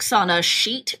sex on a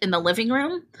sheet in the living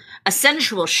room, a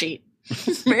sensual sheet,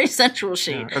 very sensual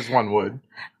sheet, as one would.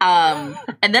 And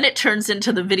then it turns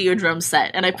into the Videodrome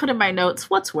set, and I put in my notes,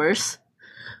 what's worse?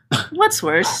 What's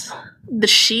worse, the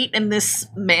sheet in this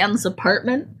man's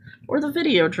apartment or the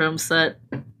Videodrome set?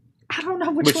 I don't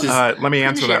know which one. Let me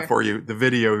answer that for you. The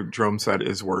Videodrome set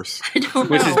is worse. I don't know.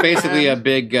 Which is basically a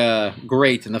big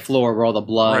grate in the floor where all the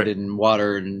blood and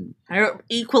water and they're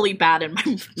equally bad in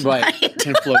my mind.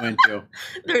 can flow into.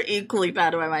 They're equally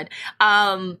bad in my mind.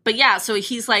 But yeah, so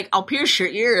he's like, I'll pierce your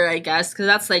ear, I guess, because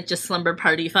that's like just slumber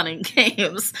party fun and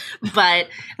games. But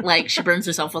like, she burns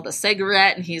herself with a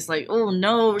cigarette, and he's like, oh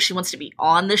no, she wants to be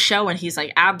on the show, and he's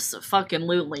like,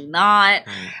 abso-fucking-lutely not.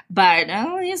 But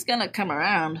he's gonna come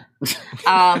around.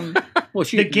 Well,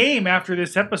 the game after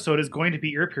this episode is going to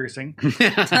be ear piercing.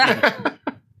 It's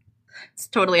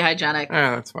totally hygienic.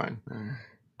 Yeah, that's fine.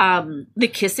 The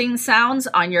kissing sounds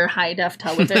on your high def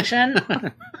television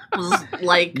was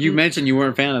like, you mentioned you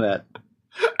weren't a fan of that.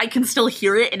 I can still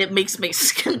hear it, and it makes my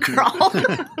skin crawl.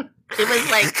 It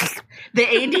was like the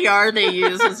ADR they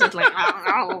use was just like.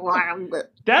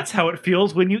 That's how it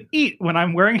feels when you eat when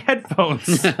I'm wearing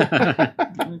headphones.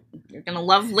 You're gonna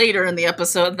love later in the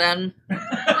episode then.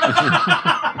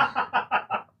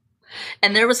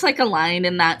 And there was like a line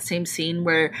in that same scene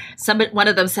where one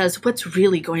of them says, "What's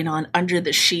really going on under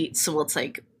the sheet?" So it's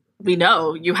like, we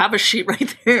know you have a sheet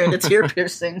right there, and it's ear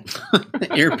piercing.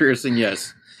 Ear piercing,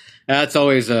 yes. That's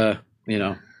always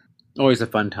always a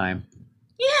fun time.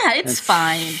 Yeah, it's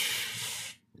fine.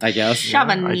 I guess. Shove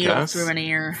a needle through an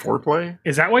ear. Foreplay?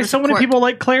 Is that why so many people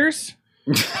like Claire's?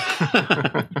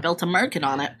 Built a market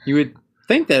on it. You would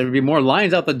think that there'd be more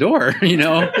lines out the door,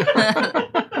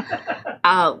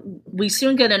 We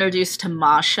soon get introduced to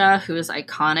Masha, who is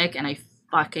iconic, and I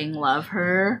fucking love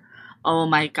her. Oh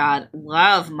my god,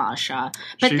 love Masha.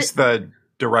 But she's the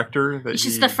director that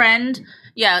she's the friend.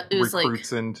 Yeah, it was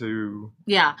recruits into.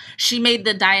 Yeah, she made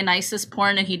the Dionysus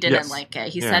porn, and he didn't like it.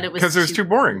 He said it was because it was too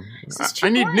boring. Too I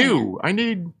need boring. new. I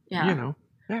need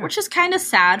which is kind of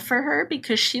sad for her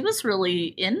because she was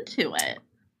really into it.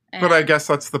 But I guess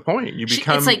that's the point. You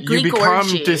become it's like Greek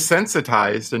orgy.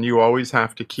 Desensitized, and you always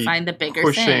have to keep find the bigger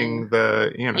pushing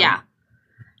thing. Yeah,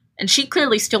 and she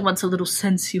clearly still wants a little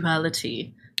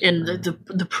sensuality in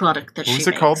the product that she makes.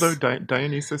 What's it called though?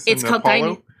 Dionysus. It's called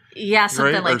Apollo?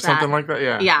 something like that. Something like that.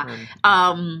 Yeah. Yeah.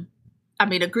 I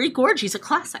mean, a Greek orgy is a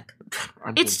classic.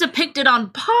 It's depicted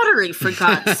on pottery, for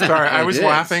God's sake. Sorry, I was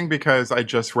laughing because I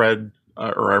just read,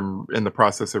 or I'm in the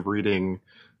process of reading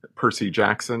Percy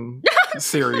Jackson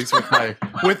series with my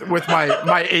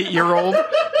 8-year-old.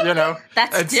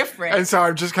 That's different. And so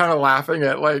I'm just kind of laughing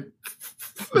at like.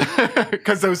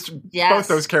 Because both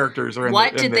those characters are in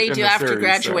what the, did they do after series,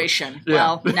 graduation? So,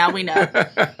 yeah. Well, now we know.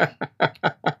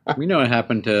 We know what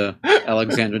happened to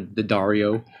Alexandra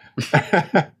Daddario.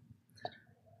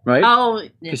 Right? Oh,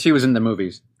 she was in the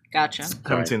movies. Gotcha.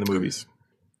 Haven't seen the movies.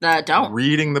 Don't.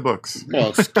 Reading the books. Well,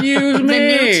 excuse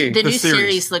me. The new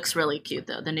series looks really cute,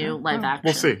 though. The new live action.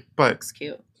 We'll see, but looks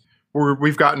cute.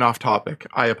 We've gotten off topic.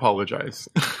 I apologize.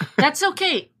 That's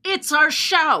okay. It's our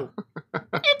show.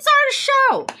 It's our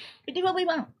show. We do what we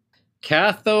want.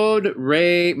 Cathode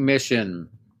ray mission.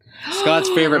 Scott's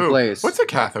favorite place. What's a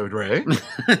cathode ray?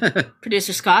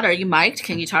 Producer Scott, are you mic'd?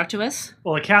 Can you talk to us?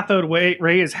 Well, a cathode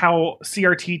ray is how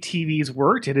CRT TVs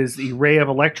worked. It is the ray of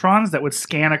electrons that would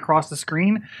scan across the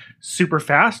screen super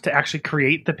fast to actually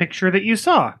create the picture that you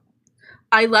saw.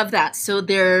 I love that. So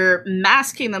they're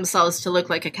masking themselves to look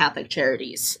like a Catholic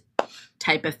Charities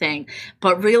type of thing.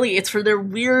 But really, it's for their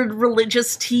weird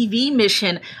religious TV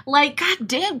mission. Like,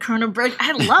 goddamn, Cronenberg,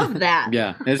 I love that.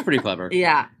 Yeah, it's pretty clever.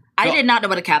 Yeah. I did not know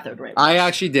what a cathode ray was. I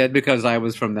actually did because I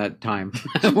was from that time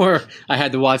where I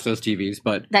had to watch those TVs.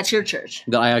 But that's your church.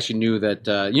 I actually knew that,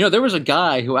 there was a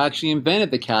guy who actually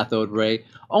invented the cathode ray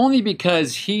only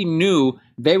because he knew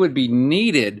they would be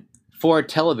needed for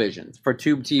televisions, for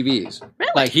tube TVs.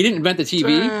 Really? Like, he didn't invent the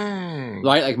TV,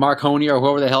 right? Like Marconi or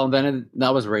whoever the hell invented,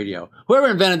 that was radio. Whoever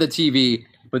invented the TV,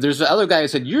 but there's the other guy who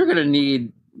said, you're going to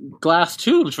need glass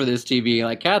tubes for this TV,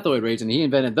 like cathode rays, and he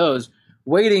invented those,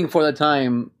 waiting for the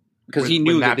time, because he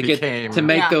knew that to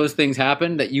make those things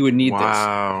happen, that you would need this.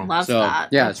 Love that.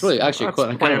 Yeah, it's really actually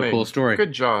kind of a cool story.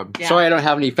 Good job. Yeah. Sorry I don't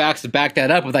have any facts to back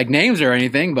that up with like names or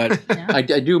anything, but I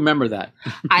do remember that.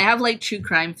 I have like true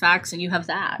crime facts, and you have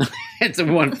that. It's a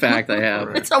one fact I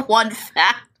have. It's a one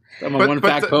fact. I'm a one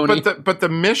fact pony. But the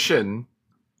mission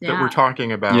that we're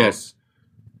talking about. Yes.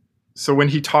 So when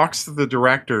he talks to the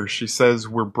director, she says,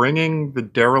 we're bringing the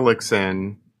derelicts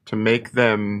in to make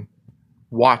them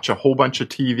watch a whole bunch of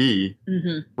TV,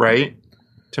 right?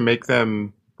 To make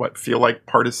them, feel like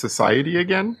part of society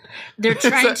again? They're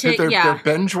trying they're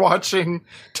binge watching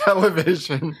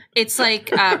television. It's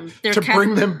like they're to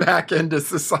bring them back into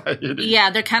society. Yeah,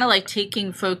 they're kind of like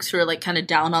taking folks who are like kind of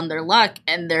down on their luck,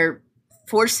 and they're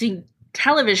forcing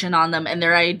television on them, and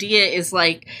their idea is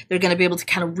like they're going to be able to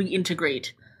kind of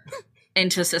reintegrate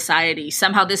into society.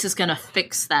 Somehow this is going to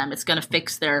fix them. It's going to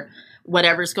fix their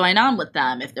whatever's going on with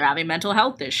them, if they're having mental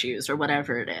health issues or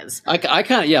whatever it is. I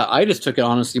kind of, I just took it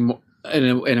honestly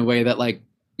in a way that, like,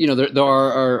 there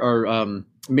are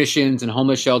missions and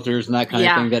homeless shelters and that kind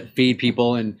of thing that feed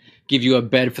people and give you a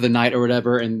bed for the night or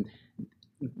whatever. And,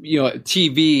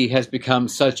 TV has become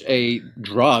such a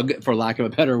drug, for lack of a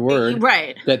better word.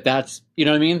 Right. That's, you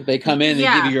know what I mean? They come in, they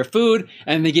give you your food,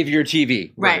 and they give you your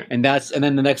TV. Right. And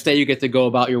then the next day you get to go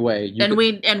about your way.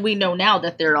 We know now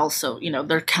that they're also,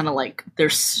 they're kind of like, they're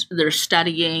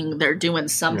studying, they're doing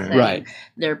something. Right.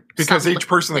 Because each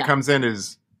person that comes in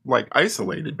is like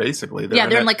isolated, basically.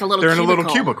 They're in like a little cubicle. They're in a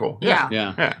little cubicle.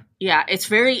 Yeah, it's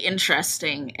very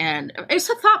interesting, and it's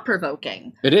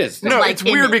thought-provoking. It is. No, it's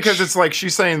weird because it's like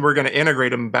she's saying we're going to integrate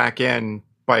them back in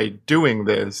by doing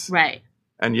this. Right.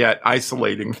 And yet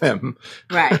isolating them.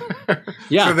 Right.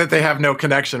 So that they have no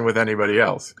connection with anybody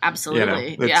else.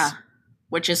 Absolutely.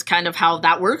 Which is kind of how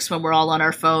that works when we're all on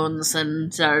our phones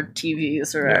and our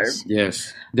TVs or our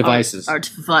devices. Our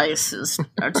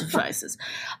devices.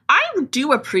 I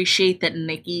do appreciate that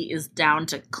Nikki is down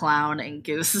to clown and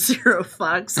gives 0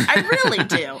 fucks. I really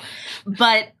do.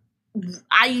 But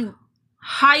I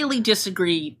highly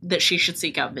disagree that she should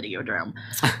seek out Videodrome.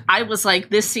 I was like,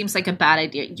 this seems like a bad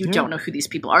idea. You don't know who these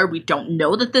people are. We don't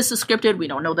know that this is scripted. We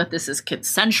don't know that this is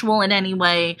consensual in any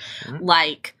way.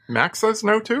 Like, Max says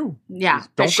no too. Yeah.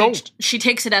 Don't go. She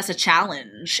takes it as a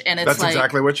challenge, and it's that's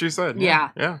exactly what she said.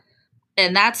 Yeah.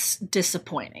 And that's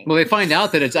disappointing. Well, they find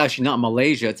out that it's actually not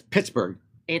Malaysia, it's Pittsburgh.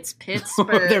 It's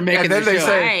Pittsburgh. They're making and then they show.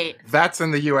 say, that's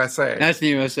in the USA. That's the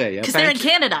USA, yeah. Because they're in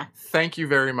Canada. Thank you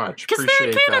very much. Because they're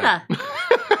in Canada.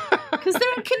 Because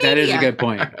they're in Canada. That is a good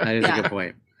point. That is a good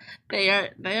point. They are.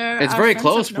 It's very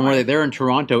close from where they're in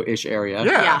Toronto-ish area.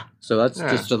 Yeah. So that's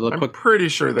just a little quick. I'm pretty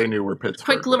sure they knew where Pittsburgh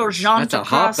quick little was. jaunt That's a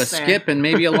hop, a skip, and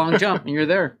maybe a long jump, and you're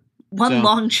there. One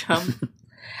long jump.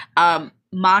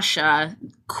 Masha,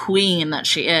 queen that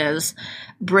she is,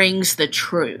 brings the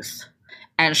truth.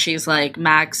 And she's like,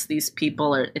 Max, these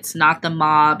people it's not the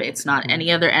mob. It's not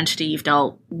any other entity you've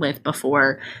dealt with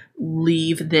before.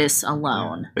 Leave this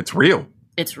alone. It's real.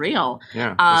 It's real.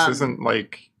 Yeah. This isn't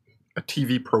like a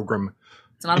TV program.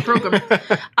 It's not a program.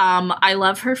 I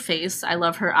love her face. I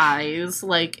love her eyes,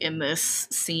 like, in this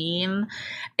scene.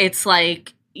 It's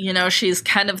like, she's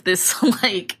kind of this,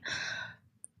 like,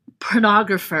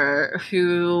 pornographer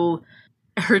who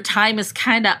her time is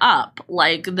kind of up.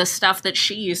 Like, the stuff that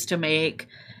she used to make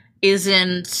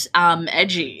isn't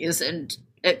edgy, isn't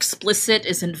explicit,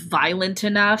 isn't violent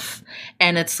enough,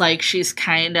 and it's like she's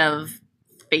kind of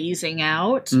phasing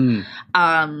out.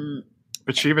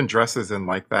 But she even dresses in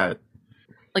like that,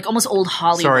 like almost old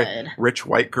Hollywood. Sorry, rich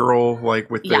white girl,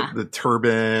 like with the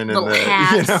turban and little the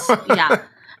hats. Yeah.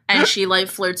 And she like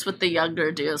flirts with the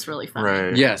younger dude. It's really funny.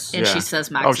 Right. Yes. And Yeah. she says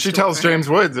Max. Oh, is she too old tells for her. James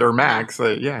Woods or Max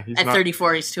that he's At not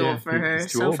 34, he's too old for her.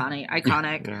 he's too So old. funny,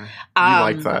 iconic. Yeah,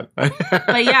 you like that.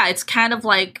 But yeah, it's kind of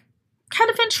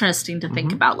interesting to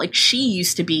think about. Like, she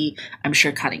used to be, I'm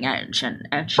sure, cutting edge and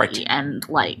edgy, Right. and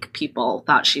like people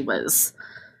thought she was,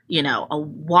 a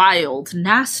wild,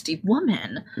 nasty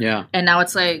woman. Yeah. And now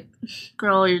it's like,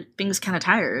 girl, your thing's kind of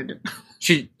tired.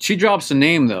 She drops a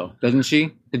name though, doesn't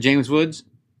she? To James Woods.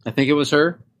 I think it was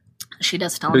her. She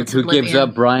does tell him it's Who gives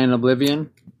up Brian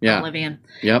Oblivion? Yeah. Oblivion.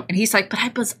 Yep. And he's like, but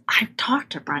I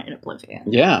talked to Brian Oblivion.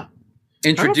 Yeah.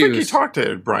 I don't think he Introduced. talked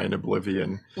to Brian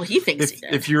Oblivion. Well, he thinks he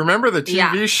did. If you remember the TV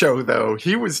Yeah. show, though,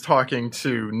 he was talking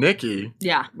to Nikki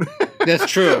Yeah.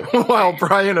 That's true. while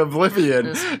Brian Oblivion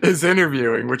This- is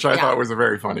interviewing, which I Yeah. thought was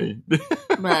very funny. But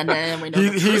then we know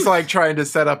the He's truth. like trying to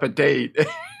set up a date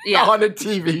Yeah. on a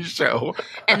TV show.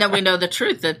 And then we know the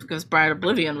truth that because Brian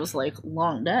Oblivion was like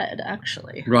long dead,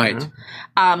 actually. Right.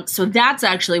 So that's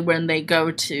actually when they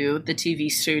go to the TV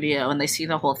studio and they see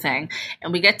the whole thing.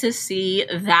 And we get to see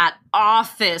that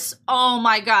office. Oh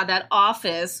my God, that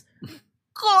office.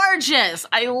 Gorgeous.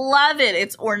 I love it.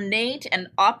 It's ornate and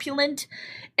opulent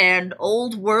and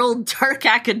old world dark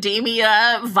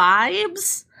academia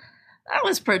vibes. That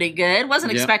was pretty good.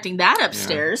 Wasn't Yeah. expecting that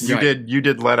upstairs. You Right.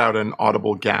 did let out an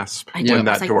audible gasp I when did. I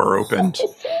that was like, door opened.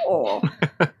 "Oh,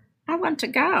 I want to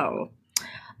go."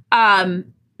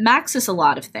 Max is a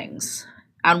lot of things.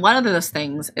 And one of those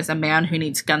things is a man who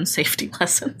needs gun safety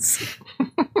lessons.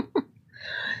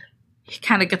 He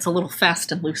kind of gets a little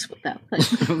fast and loose with that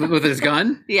thing. With his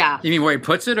gun? Yeah. You mean where he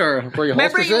puts it or where he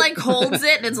Remember holsters he it? like holds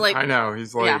it and it's like, I know.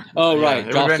 He's like, Yeah. Oh, right. it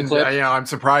would've Drops the been- clip. I'm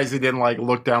surprised he didn't like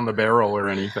look down the barrel or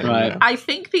anything. Right. Yeah. I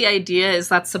think the idea is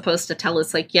that's supposed to tell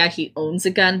us like, yeah, he owns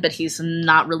a gun, but he's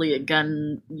not really a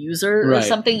gun user or Right.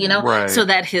 something, Right. so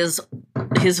that his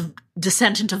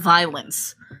descent into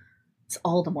violence is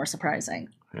all the more surprising.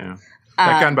 Yeah.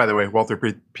 That gun, by the way, Walther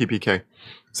PPK.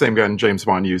 Same gun James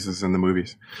Bond uses in the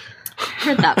movies.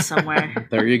 Heard that somewhere.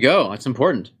 There you go. That's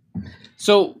important.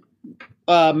 So,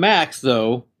 Max,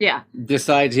 though, Yeah.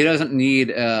 decides he doesn't need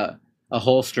a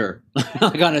holster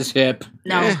like on his hip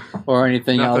No. or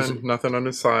anything else. Nothing on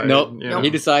his side. Nope. you know. He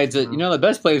decides that, the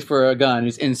best place for a gun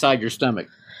is inside your stomach.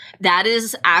 That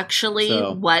is actually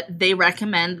So- what they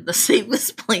recommend. The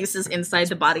safest place is inside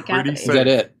the body pretty cavity. Is that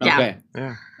it? Yeah. Okay.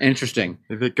 Yeah. Interesting.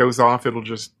 If it goes off, it'll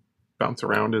just bounce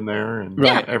around in there and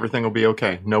Right. everything will be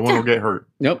okay. No one will get hurt.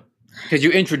 Nope. Because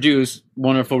you introduce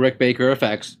wonderful Rick Baker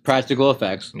effects, practical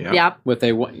effects, Yeah. Yep. with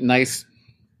a nice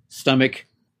stomach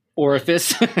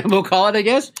orifice, we'll call it, I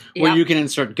guess, where Yep. you can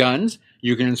insert guns,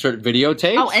 you can insert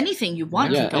videotapes. Oh, anything you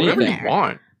want Yeah, can go in anything. there. You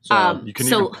want. So, You can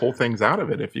So- even pull things out of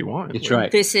it if you want. that's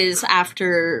right. This is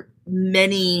after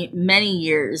many, many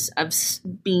years of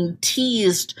being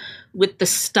teased with the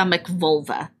stomach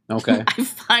vulva. Okay. I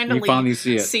finally, You finally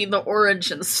see it. see the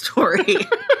origin story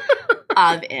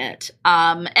of it.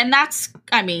 And that's,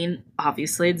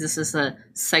 obviously, this is a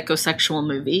psychosexual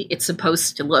movie. It's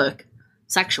supposed to look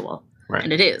sexual, Right.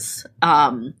 and it is.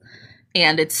 And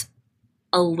it's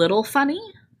a little funny,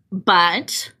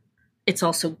 but it's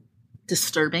also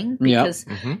disturbing Yep. because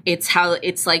Mhm.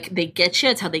 it's like they get you,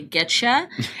 it's how they get you.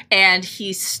 And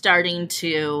he's starting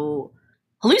to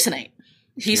hallucinate.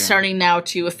 He's Yeah. starting now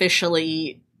to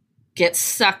officially get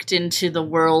sucked into the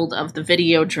world of the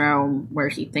Videodrome, where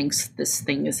he thinks this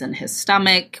thing is in his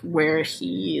stomach, where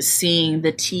he's seeing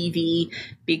the TV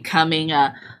becoming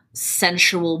a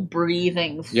sensual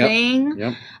breathing Yep. thing.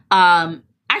 Yep.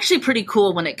 Actually pretty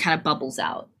cool when it kind of bubbles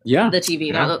out Yeah. the TV.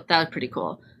 Yeah. That was pretty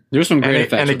cool. There's some great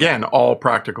effects. And with again, all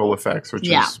practical effects, which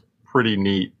Yeah. is pretty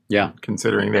neat that. Yeah.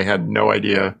 considering they had no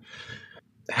idea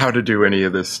how to do any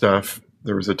of this stuff.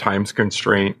 There was a time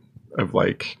constraint of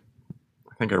I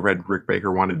think I read Rick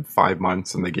Baker wanted 5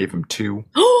 months and they gave him 2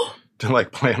 to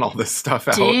plan all this stuff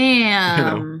out.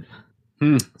 Damn.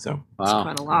 So That's Wow.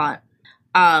 quite a lot.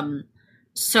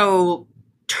 So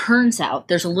turns out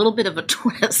there's a little bit of a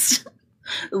twist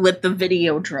with the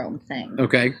Videodrome thing.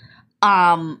 Okay.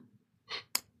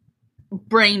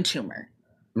 Brain tumor.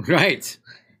 Right.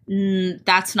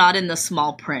 That's not in the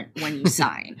small print when you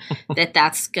sign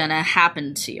that's gonna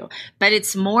happen to you. But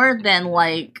it's more than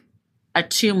like a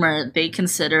tumor. They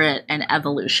consider it an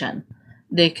evolution.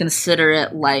 They consider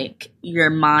it like your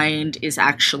mind is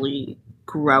actually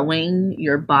growing,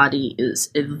 your body is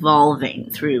evolving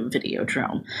through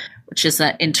Videodrome, which is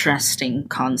an interesting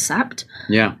concept.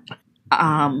 Yeah.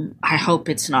 I hope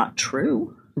it's not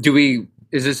true.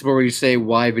 Is this where we say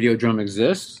why Videodrome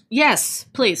exists? Yes,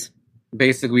 please.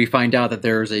 Basically, we find out that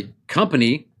there's a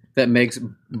company that makes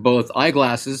both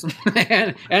eyeglasses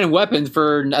and weapons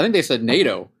for, I think they said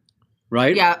NATO.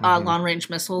 right? Yeah, long range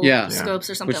missile scopes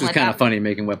or something which is like kind that. of funny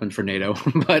making weapons for NATO.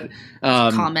 But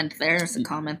Comment there. There's a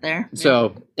comment there.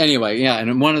 So anyway, yeah,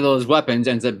 and one of those weapons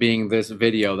ends up being this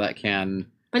video that can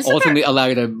But ultimately allow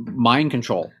you to mind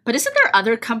control. But isn't there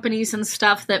other companies and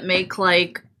stuff that make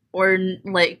like kind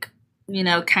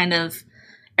of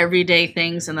everyday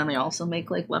things, and then they also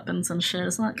make like weapons and shit?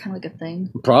 Isn't that kind of like a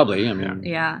thing? Probably. I mean,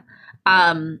 Yeah.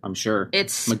 I'm sure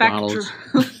It's McDonald's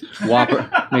Whopper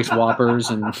makes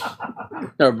Whoppers and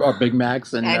or Big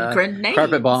Macs and grenades.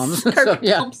 carpet bombs.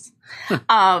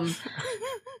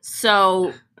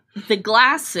 So the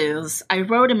glasses, I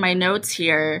wrote in my notes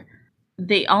here,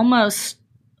 they almost,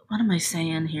 what am I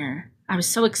saying here? I was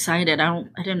so excited. I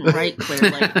didn't write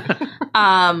clearly.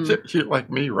 You're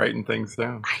like me writing things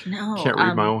down. I know. Can't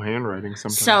read my own handwriting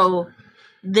sometimes. So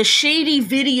the shady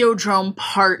Videodrome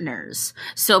partners.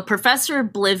 So Professor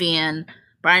Oblivion,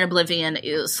 Brian Oblivion,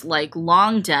 is like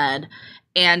long dead,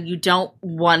 and you don't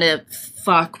want to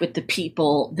fuck with the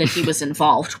people that he was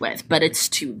involved with, but it's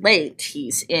too late.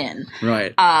 He's in.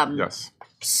 Right. Yes.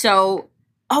 So,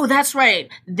 oh, that's right.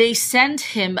 They sent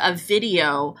him a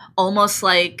video almost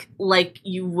like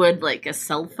you would like a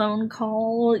cell phone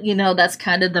call. You know, that's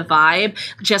kind of the vibe,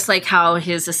 just like how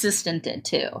his assistant did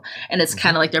too. And it's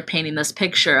kind of like they're painting this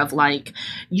picture of like,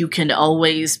 you can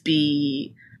always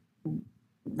be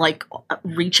like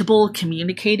reachable,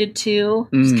 communicated to.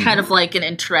 It's kind of like an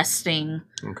interesting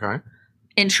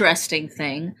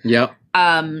thing. Yep.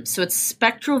 So it's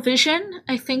Spectral Vision,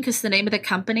 I think, is the name of the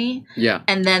company. Yeah.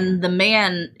 And then the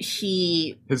man,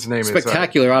 his name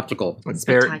Spectacular Optical. is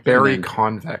Barry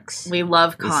Convex. We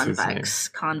love convex.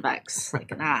 Convex,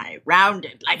 like an eye,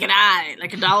 rounded, like an eye,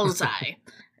 like a doll's eye,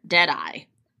 dead eye.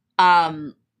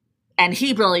 And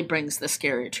he really brings the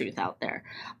scary truth out there.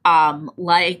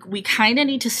 Like, we kind of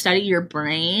need to study your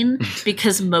brain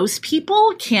because most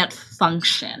people can't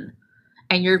function,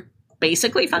 and you're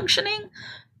basically functioning.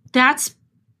 That's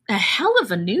a hell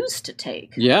of a news to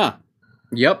take. Yeah.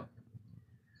 Yep.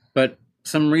 But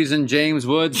some reason James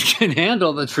Woods can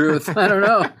handle the truth. I don't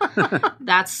know.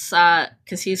 That's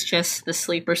because he's just the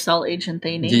sleeper cell agent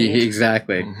they need. Yeah,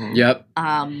 exactly. Yep.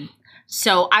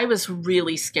 So I was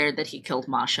really scared that he killed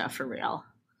Masha for real.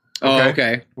 Oh,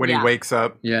 okay. When he wakes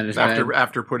up,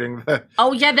 after putting the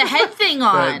the head thing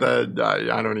on.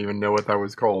 I don't even know what that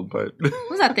was called, but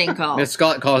what's that thing called?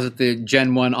 Scott calls it the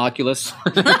Gen 1 Oculus.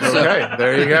 Okay,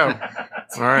 there you go.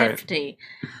 All right. Hefty.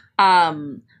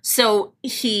 So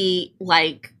he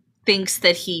thinks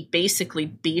that he basically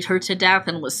beat her to death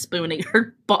and was spooning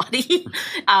her body.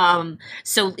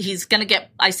 So he's gonna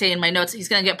get. I say in my notes, he's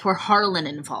gonna get poor Harlan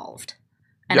involved.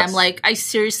 And I'm like, I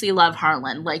seriously love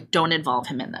Harlan. Like, don't involve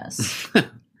him in this.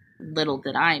 Little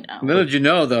did I know. Little did you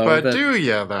know, though. But do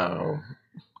you, though?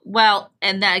 Well,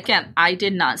 and that, again, I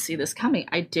did not see this coming.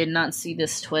 I did not see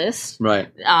this twist. Right.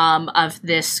 Of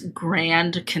this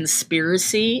grand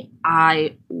conspiracy.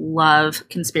 I love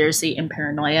conspiracy and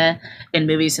paranoia in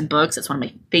movies and books. It's one of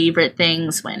my favorite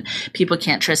things when people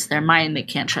can't trust their mind. They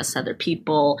can't trust other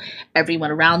people. Everyone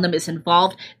around them is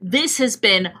involved. This has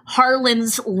been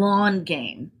Harlan's lawn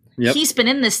game. Yep. He's been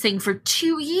in this thing for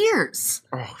 2 years.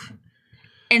 Oh.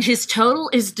 And his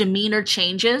demeanor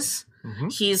changes. Mm-hmm.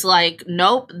 He's like,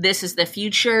 nope, this is the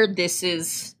future. This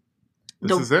is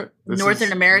it.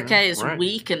 Northern America is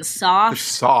weak and soft. They're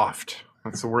soft.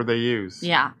 That's the word they use.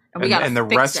 Yeah. And the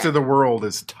rest of the world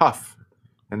is tough.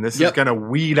 And this is going to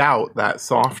weed out that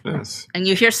softness. And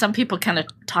you hear some people kind of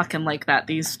talking like that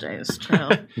these days, too.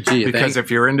 Because if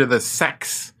you're into the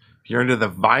sex, if you're into the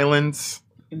violence.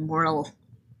 Immoral.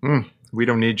 We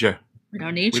don't need you. We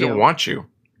don't need you. We don't want you.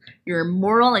 You're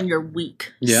immoral and you're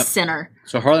weak. Yep. Sinner.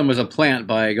 So Harlan was a plant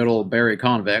by good old Barry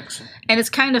Convex. And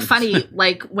it's kind of funny,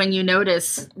 like, when you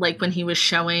notice, like, when he was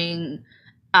showing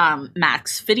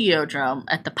Max Videodrome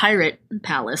at the Pirate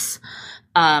Palace,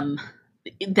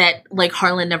 that, like,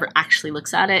 Harlan never actually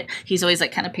looks at it. He's always,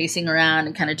 like, kind of pacing around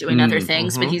and kind of doing other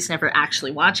things, but he's never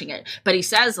actually watching it. But he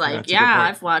says, like,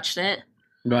 I've watched it.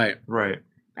 Right.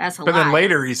 That's a But lie. then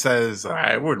later he says,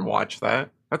 I wouldn't watch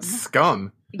that. That's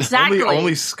scum. Exactly.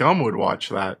 Only scum would watch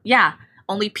that. Yeah.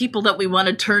 Only people that we want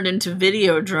to turn into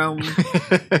Videodrome.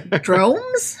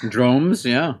 Dromes? Dromes,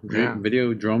 yeah.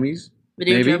 Videodromies.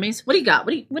 Videodromies? What do you got?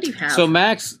 What do you have? So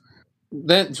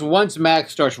once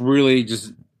Max starts really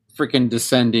just freaking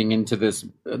descending into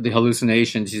the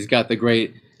hallucinations, he's got the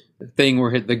great thing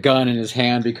where the gun and his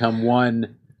hand become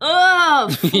one. Oh,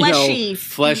 fleshy.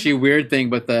 Fleshy weird thing,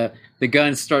 but the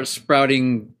gun starts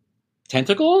sprouting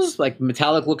tentacles, like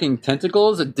metallic looking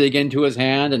tentacles that dig into his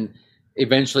hand and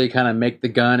eventually kind of make the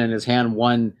gun and his hand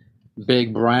one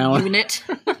big brown unit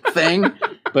thing.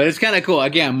 But it's kind of cool.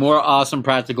 Again, more awesome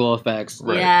practical effects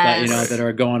Right. Yes. that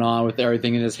are going on with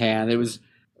everything in his hand. It was,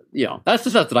 that's the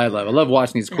stuff that I love. I love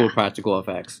watching these cool practical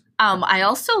effects. I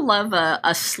also love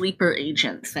a sleeper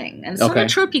agent thing. And it's not a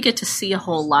trope you get to see a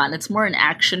whole lot. It's more in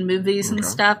action movies and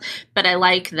stuff. But I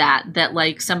like that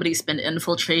like somebody's been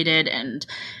infiltrated and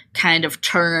kind of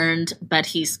turned, but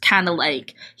he's kind of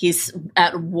like he's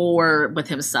at war with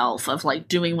himself of like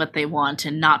doing what they want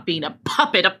and not being a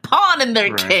puppet, a pawn in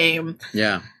their game.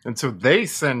 Yeah. And so they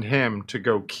send him to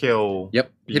go kill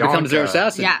Yep. He becomes their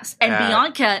assassin. Yes. And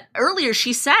Bianca, earlier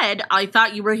she said, I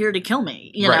thought you were here to kill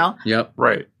me, you know? Yep.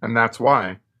 Right. And that's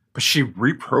why. But she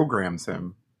reprograms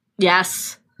him.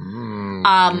 Yes.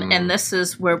 And this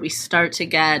is where we start to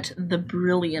get the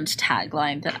brilliant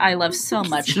tagline that I love so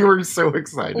much. You were so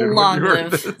excited. Long when you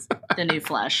heard live this. the new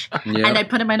flesh. Yep. And I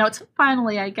put in my notes,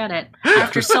 finally I get it.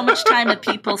 After so much time of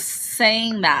people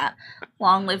saying that,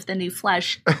 long live the new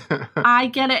flesh, I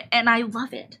get it and I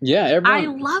love it. Yeah, I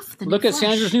everyone. love the new Look at flesh.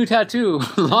 Sandra's new tattoo.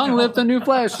 Long live the new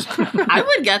flesh. I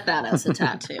would get that as a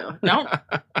tattoo. Don't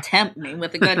tempt me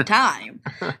with a good time.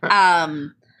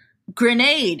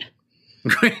 Grenade.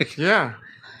 Yeah.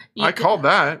 I called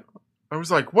that. I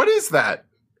was like, what is that?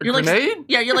 A grenade?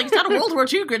 You're like, it's not a World War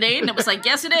II grenade. And it was like,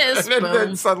 yes, it is. And Boom.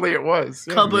 then suddenly it was.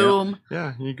 Yeah. Kaboom.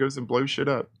 Yeah, he goes and blows shit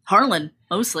up. Harlan,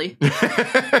 mostly.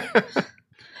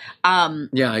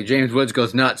 Yeah, James Woods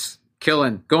goes nuts.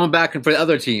 Killing. Going back for the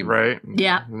other team. Right?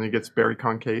 Yeah. And he gets Barry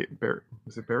Concave.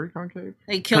 Was it Barry Concave?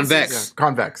 He kills Convex. his- Yeah,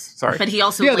 Convex. Sorry. But he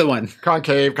also The other like, one.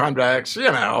 Concave, convex, you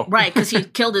know. right, because he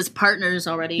killed his partners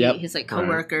already, Yep. his like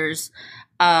coworkers.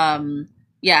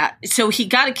 Yeah, so he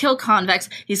got to kill Convex.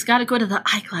 He's got to go to the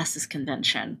eyeglasses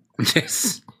convention.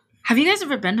 Yes. Have you guys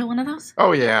ever been to one of those?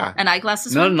 Oh, yeah. An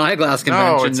eyeglasses Not one? an eyeglass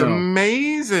convention. No, it's no.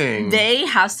 amazing. They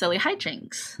have silly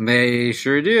hijinks. They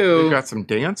sure do. They've got some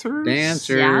dancers.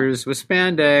 Dancers with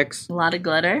spandex. A lot of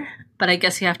glitter, but I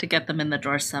guess you have to get them in the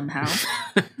door somehow.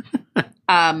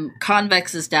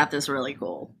 Convex's death is really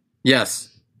cool.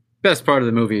 Yes. Best part of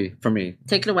the movie for me.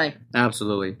 Take it away.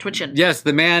 Absolutely. Twitching. Yes,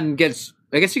 the man gets,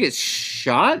 I guess he gets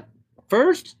shot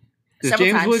first. Does Several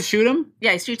James times. Woods shoot him?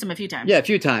 Yeah, he shoots him a few times. Yeah, a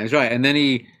few times, right. And then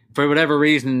he, for whatever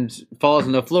reason, falls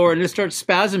on the floor and just starts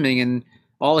spasming, and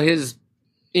all his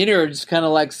innards kind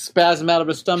of like spasm out of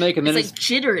his stomach, and It's then like his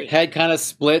jittery. head kind of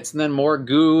splits, and then more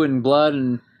goo and blood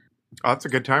and Oh, that's a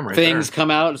good time right things there. come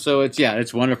out. So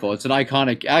it's wonderful. It's an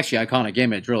iconic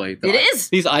image, really. It is.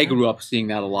 These I grew up seeing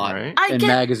that a lot Right? I in get-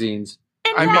 magazines.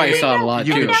 And I now might you saw it a know- lot,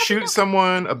 You too. can shoot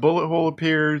someone, a bullet hole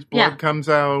appears, blood Yeah. comes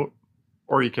out,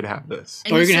 or you could have this.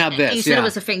 And Or you can said- have this, and you said yeah. it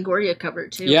was a Fangoria cover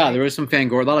too. Yeah, right? there was some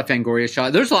Fangoria, a lot of Fangoria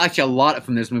shots. There's actually a lot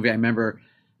from this movie. I remember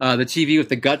the TV with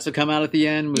the guts that come out at the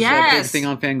end was a big Yes. thing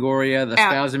on Fangoria. The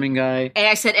spasming guy. And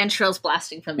I said entrails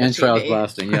blasting from the Entrails TV.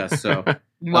 blasting, yes. So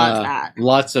Love that.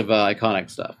 Lots of iconic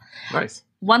stuff. Nice.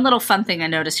 One little fun thing I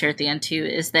noticed here at the end too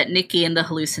is that Nikki in the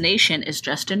hallucination is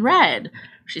dressed in red.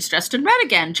 She's dressed in red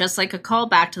again, just like a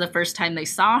callback to the first time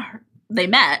they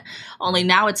met. Only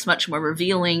now it's much more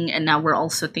revealing, and now we're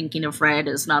also thinking of red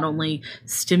as not only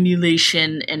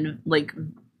stimulation and like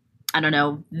I don't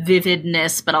know,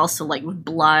 vividness, but also like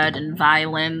blood and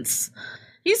violence.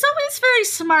 He's always very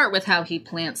smart with how he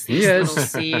plants these He little is.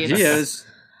 seeds. He is.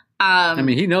 I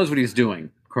mean, he knows what he's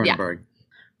doing, Cronenberg.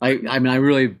 I mean, I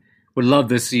really would love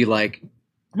to see, like,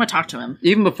 I'm gonna talk to him.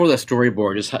 even before the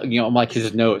storyboard, just, like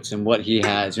his notes and what he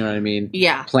has, you know what I mean?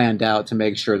 Yeah. Planned out to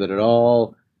make sure that it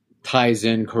all ties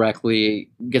in correctly,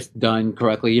 gets done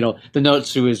correctly. The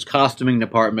notes to his costuming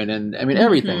department and, I mean,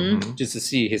 everything. Just to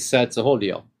see his sets, the whole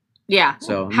deal. Yeah.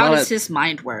 So, how not does a- his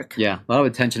mind work? Yeah, a lot of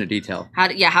attention to detail. How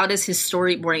does his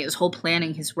storyboarding, his whole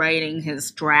planning, his writing,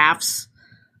 his drafts?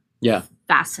 Yeah.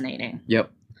 Fascinating.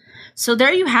 Yep. So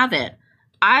there you have it.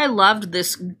 I loved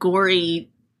this gory,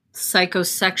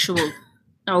 psychosexual,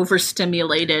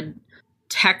 overstimulated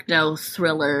techno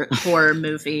thriller horror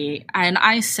movie, and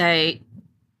I say,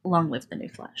 long live the new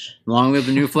flesh. Long live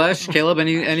the new flesh. Caleb,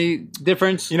 any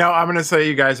difference? I'm going to say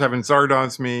you guys haven't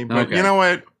Zardoz me, but Okay. you know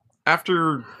what?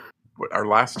 After our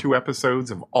last 2 episodes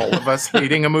of all of us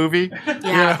hating a movie,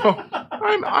 Yeah.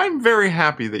 I'm very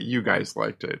happy that you guys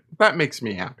liked it. That makes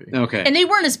me happy. Okay. And they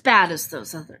weren't as bad as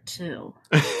those other two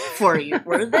for you,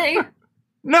 were they?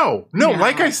 No, Yeah.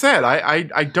 like I said,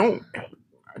 I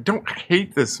don't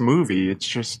hate this movie. It's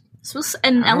just This was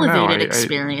an I don't know, elevated I-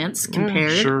 experience yeah,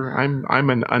 compared sure, I'm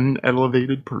an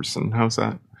unelevated person. How's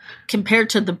that? compared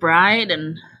to The Bride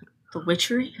and The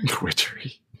Witchery.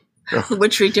 Witchery. The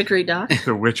Witchery Dickory Dock.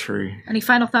 The Witchery. Any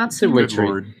final thoughts? The Good Witchery.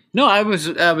 Lord. No, it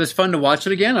was fun to watch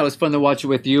it again. It was fun to watch it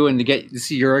with you and to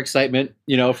see your excitement,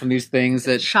 from these things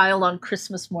that Child on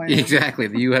Christmas morning. exactly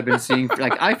that you have been seeing.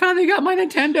 Like, I finally got my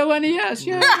Nintendo NES,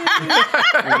 yeah,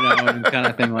 and kind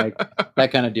of thing, like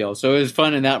that kind of deal. So it was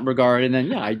fun in that regard. And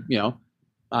then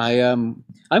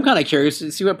I'm kind of curious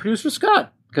to see what producer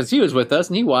Scott, because he was with us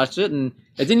and he watched it, and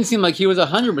it didn't seem like he was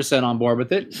 100% on board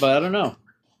with it, but I don't know.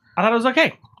 I thought it was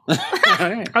okay. All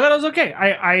right. I thought it was okay.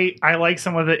 I like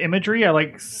some of the imagery. I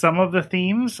like some of the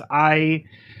themes. I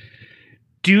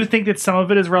do think that some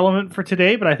of it is relevant for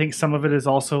today, but I think some of it is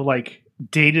also like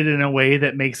dated in a way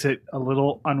that makes it a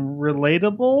little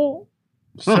unrelatable.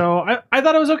 Huh. So I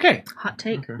thought it was okay. Hot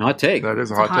take. Okay. Hot take. That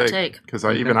is a It's a hot hot take. take. Because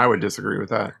I would disagree with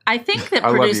that. I think that I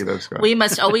love you though, Scott. we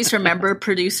must always remember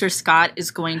producer Scott is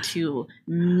going to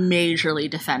majorly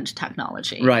defend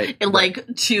technology. Right. And, like,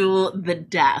 to the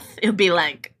death. It'll be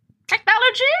like,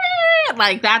 technology!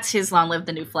 Like, that's his Long Live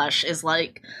the New Flesh, is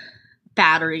like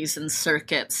batteries and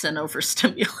circuits and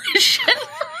overstimulation.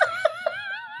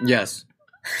 Yes.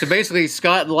 So basically,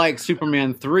 Scott liked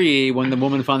Superman 3 when the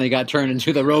woman finally got turned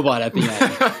into the robot at the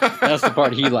end. That's the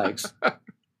part he likes.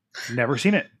 Never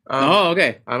seen it. Oh,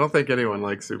 okay. I don't think anyone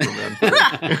likes Superman.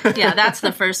 Yeah, that's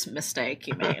the first mistake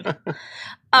you made. Okay.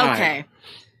 right.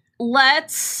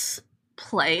 Let's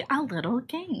play a little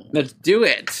game. Let's do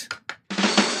it.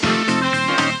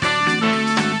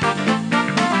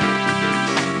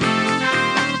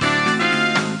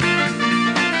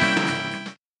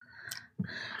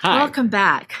 Hi. Welcome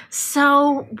back.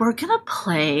 So we're gonna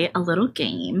play a little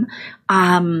game.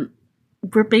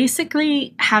 We're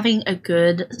basically having a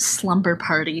good slumber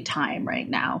party time right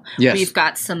now. Yes. We've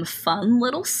got some fun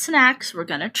little snacks we're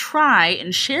gonna try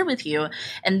and share with you,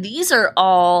 and these are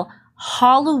all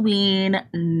Halloween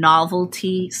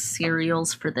novelty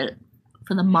cereals for the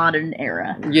modern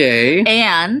era. Yay.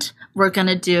 And we're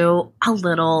gonna do a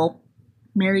little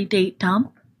Merry Date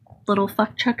Dump. Little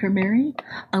fuck Chuck or Mary,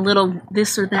 a little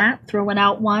this or that, throwing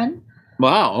out one,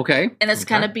 Wow, okay. and it's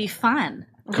gonna be fun.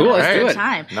 We're Cool, gonna let's have a do good it.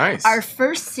 Time. Nice. Our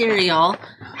first cereal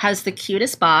has the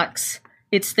cutest box.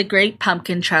 It's the Great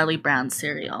Pumpkin Charlie Brown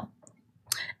cereal,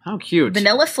 How cute.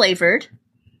 vanilla flavored.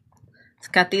 It's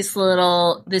got these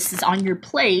little. This is on your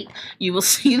plate. You will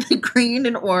see the green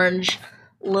and orange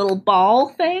little ball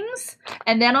things,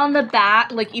 and then on the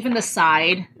back, like even the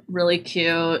side, really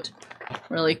cute.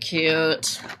 Really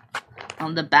cute.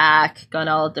 On the back, got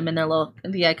all of them in their little,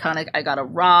 the iconic I Got a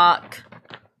Rock.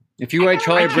 If you were a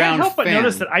Charlie I can't Brown help but fan.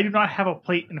 notice that I do not have a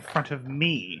plate in front of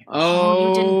me. Oh,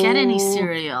 you didn't get any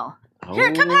cereal.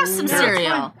 Here, come have some Oh.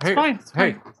 cereal. It's fine. It's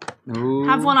Hey, fine. Ooh.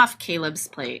 Have one off Caleb's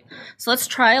plate. So let's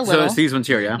try a So little. it's these ones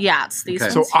here, yeah? Yeah, it's these Okay.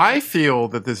 so ones. I feel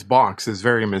that this box is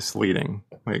very misleading.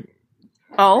 Like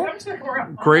Oh,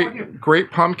 Great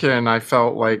Pumpkin, I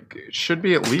felt like it should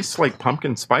be at least like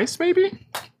pumpkin spice, maybe.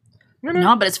 You know?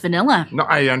 no, but it's vanilla. No,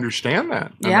 I understand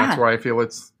that. And Yeah. that's why I feel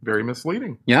it's very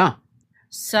misleading. Yeah.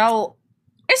 So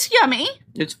it's yummy.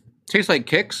 It tastes like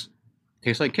Kicks.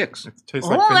 Tastes like Kicks. It tastes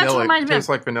Oh, like that's vanilla. what reminds me of- Tastes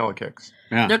like vanilla kicks.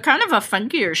 Yeah. They're kind of a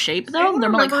funkier shape though. Anyone They're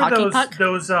more like remember hockey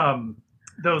those, puck.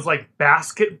 those like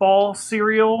basketball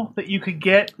cereal that you could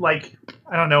get like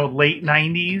I don't know late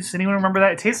 '90s. Anyone remember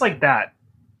that? It tastes like that.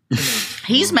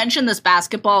 He's mentioned this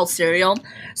basketball cereal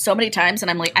so many times,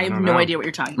 and I'm like, I have don't no know. idea what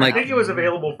you're talking Like- I think it was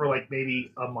available for like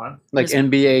maybe a month. Like Is- It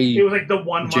NBA. was like the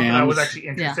one month that I was Jams. actually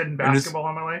interested in And is- basketball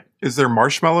on my life. Is there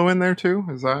marshmallow in there too?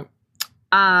 Is that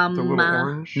about. the little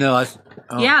orange? No, that's.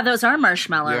 Oh. Yeah, those are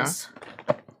marshmallows.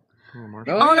 Little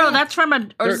marshmallow. Oh, no, yeah. that's from a.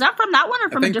 Or is that from that one or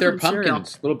I from a think they're different cereal?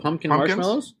 pumpkins. Little pumpkin Pumpkins?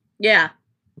 marshmallows? Yeah.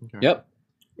 Yep.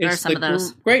 There are It's some the of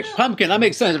those. Great pumpkin. That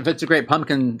makes sense. If it's a great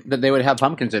pumpkin, that they would have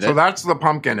pumpkins in it. So that's the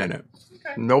pumpkin in it.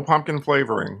 No pumpkin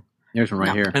flavoring. Here's one right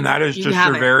No. here. And that is You just have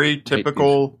your it. very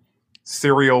typical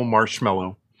cereal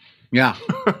marshmallow. Yeah.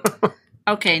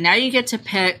 Okay, now you get to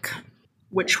pick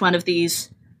which one of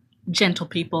these gentle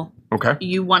people Okay.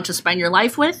 you want to spend your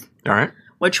life with, All right.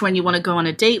 which one you want to go on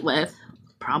a date with.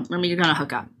 Probably you're going to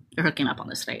hook up. You're hooking up on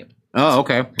this date. Oh,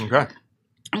 okay. Okay.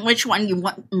 And which one you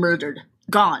want murdered.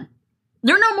 Gone.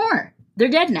 They're no more. They're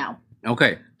dead now.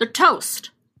 Okay. They're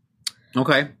toast.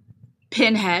 Okay.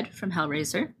 Pinhead from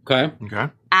Hellraiser. Okay.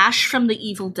 Okay. Ash from The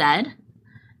Evil Dead.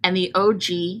 And the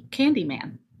OG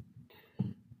Candyman.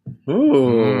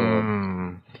 Ooh.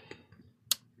 Mm.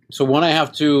 So one I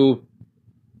have to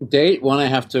date, one I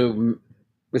have to,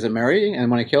 is it marry, and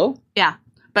one I kill? Yeah.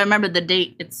 But remember the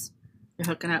date, you're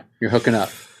hooking up. You're hooking up.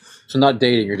 So not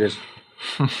dating, you're just.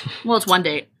 Well, it's one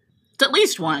date. It's at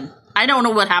least one. I don't know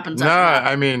what happens No, after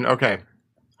that. I mean, okay.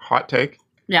 Hot take.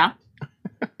 Yeah.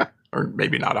 Or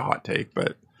maybe not a hot take,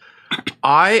 but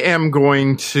I am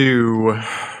going to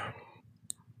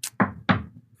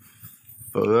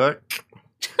fuck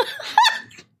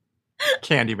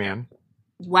Candyman.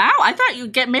 Wow, I thought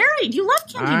you'd get married. You love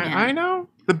Candyman. I know.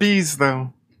 The bees,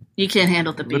 though. You can't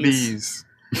handle the bees.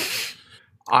 The bees.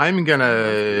 I'm going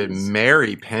to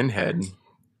marry Pinhead.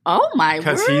 Oh, my word.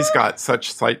 Because he's got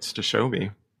such sights to show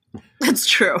me. That's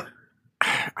true.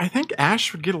 I think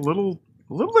Ash would get a little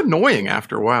annoying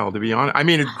after a while, to be honest. I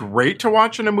mean, it's great to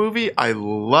watch in a movie. I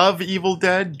love Evil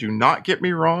Dead. Do not get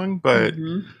me wrong, but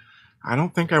I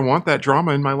don't think I want that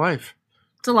drama in my life.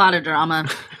 It's a lot of drama.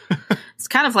 It's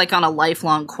kind of like on a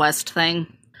lifelong quest thing.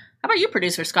 How about you,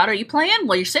 producer Scott? Are you playing?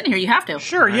 Well, you're sitting here. You have to.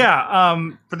 Sure, yeah.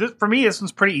 For me, this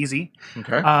one's pretty easy.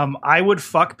 Okay. I would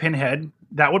fuck Pinhead.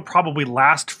 That would probably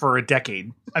last for a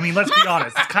decade. I mean, let's be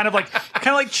honest. It's kind of like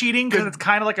cheating because it's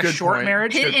kind of like a short point.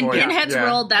 marriage. In Pinhead's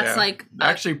world, that's like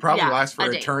actually probably lasts for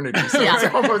a day. eternity. So it's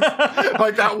almost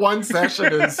like that one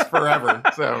session is forever.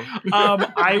 So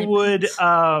I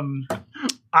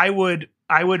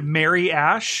would marry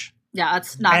Ash. Yeah,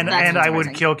 that's not. And I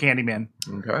would kill Candyman.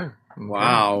 okay.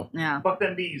 Wow. Yeah. Fuck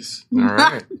them bees. All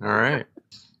right.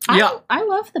 Yeah. I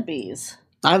love the bees.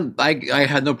 I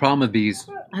had no problem with bees.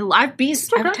 I have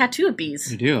bees. I have a tattoo of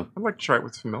bees. You do. I'd like to try it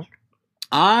with some milk.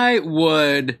 I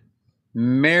would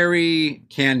marry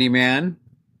Candyman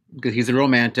because he's a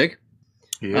romantic.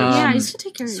 He is. Yeah, I used to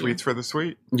take care of Sweets for the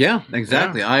sweet. Yeah,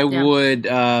 exactly. I would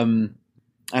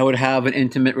have an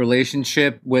intimate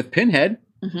relationship with Pinhead,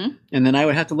 and then I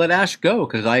would have to let Ash go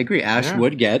because I agree. Ash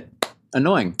would get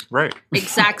annoying. Right.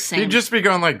 Exact same. He'd just be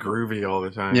going like groovy all the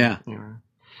time. Yeah. You know?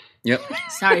 Yep.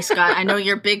 Sorry, Scott. I know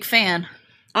you're a big fan.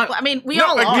 I mean, we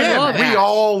all again, are. we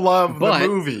all love But- the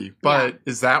movie, but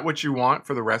is that what you want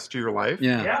for the rest of your life?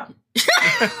 Yeah.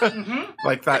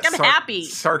 Like that I'm happy.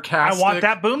 sarcastic. I want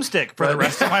that boomstick for the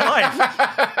rest of my life.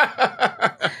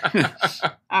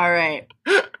 All right.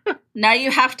 Now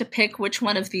you have to pick which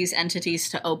one of these entities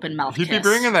to open mouth He'd kiss. be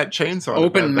bringing that chainsaw. to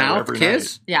Open bed, though, mouth every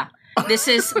kiss? Yeah. This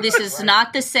is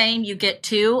not the same. You get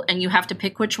two, and you have to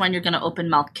pick which one you're going to open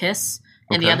mouth kiss,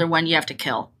 and the Okay. other one you have to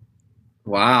kill.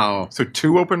 Wow. night. So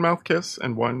 2 open mouth kiss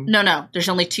and 1. No. There's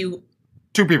only two.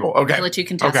 2 people. Okay. There's only 2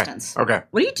 contestants. Okay.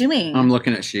 What are you doing? I'm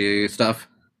looking at she stuff.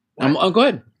 Oh, go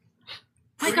ahead.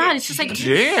 Oh my God, it's just like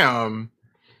Damn.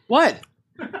 What?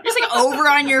 just like over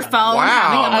on your phone. Wow.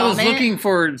 having a I was moment. looking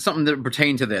for something that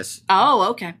pertained to this. Oh,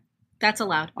 okay. That's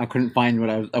allowed. I couldn't find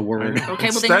a word. Okay, well, then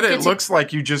Instead, you it get to- looks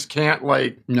like you just can't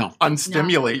like No.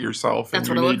 unstimulate yourself. That's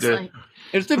and what you it need looks to, like.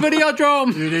 It's the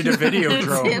Videodrome. You need a video It's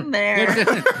drone. in there.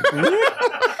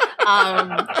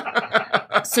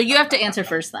 So you have to answer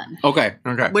first then. Okay.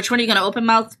 Okay. Which one are you going to open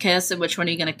mouth kiss and which one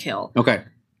are you going to kill? Okay.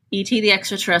 E.T. the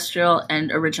Extraterrestrial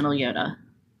and Original Yoda.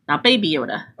 Not Baby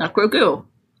Yoda. Not Grogu.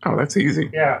 Oh, that's easy.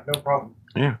 Yeah, no problem.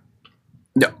 Yeah.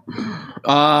 No.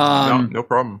 No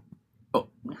problem.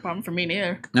 No problem for me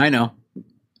neither. I know.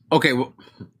 Okay. Well,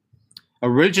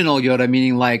 original Yoda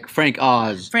meaning like Frank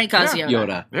Oz Frank Oz Yeah. Yoda.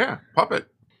 Yoda. Yeah. Puppet.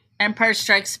 Empire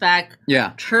Strikes Back.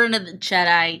 Yeah. Return of the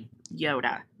Jedi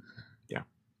Yoda. Yeah.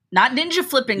 Not ninja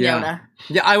flipping Yeah. Yoda.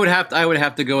 Yeah. I would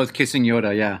have to go with kissing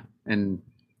Yoda. Yeah. And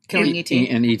Killing E.T.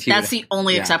 And E.T. That's the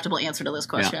only Yeah. acceptable answer to this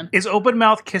question. Is open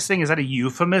mouth kissing, is that a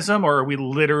euphemism or are we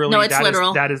literally? No, it's that is-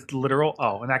 literal. that is literal.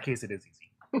 Oh, in that case, it is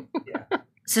easy.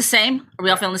 It's the same? Are we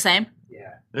all feeling the same?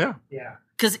 Yeah.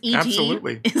 Because E.T.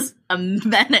 Absolutely. is a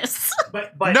menace.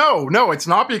 But No, it's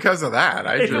not because of that.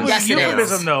 if it was Yes, a it is.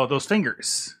 euphemism, though, those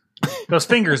fingers,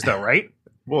 though, right?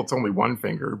 Well, it's only one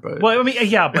finger, but Well, I mean,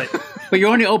 yeah, but But you're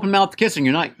only open mouth kissing.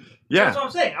 You're not. yeah. that's what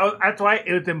I'm saying. That's why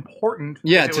it's important.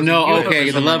 Yeah. if it To was know. a Okay.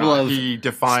 euphemism The or level not. of He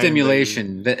defined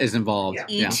stimulation that is involved.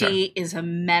 Yeah. E.T. is a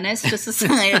menace to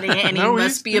society, and he No,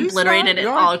 must be he's obliterated not at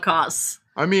young. all costs.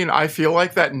 I mean, I feel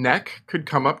like that neck could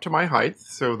come up to my height,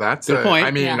 so that's Good point.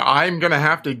 I mean, Yeah. I'm gonna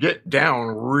have to get down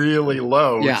really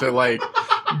low Yeah. to like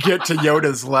get to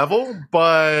Yoda's level,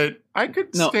 but I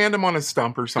could No. stand him on a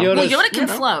stump or something. Well, Yoda's- Yoda can you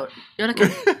know. float. Yoda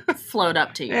can float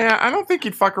up to you. Yeah, I don't think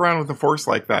he'd fuck around with the Force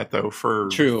like that though. For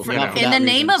True. you Not know, for In that the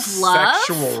name reason. of love?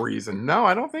 sexual reason. No,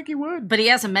 I don't think he would. But he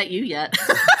hasn't met you yet,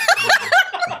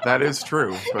 That is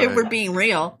true. But if we're being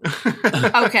real.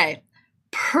 Okay.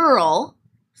 Pearl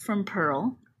from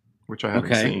Pearl. which I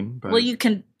haven't Okay. seen. But Well, you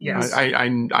can. Yes. I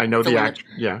know The the one act.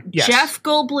 Yeah. Yes. Jeff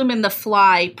Goldblum in The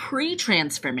Fly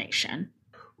pre-transformation,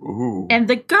 Ooh. and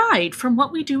the guide from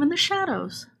What We Do in the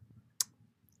Shadows.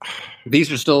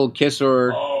 These are still kiss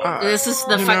or. This is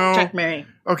the you fuck know, Chuck Mary.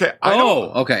 Okay.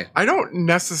 Okay. I don't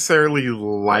necessarily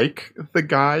like the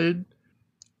guide.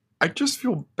 I just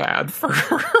feel bad for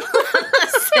her.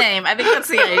 Same. I think that's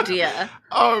the idea.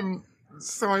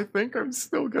 So I think I'm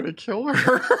still gonna kill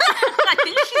her. I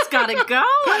think she's got to go,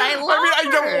 and I love I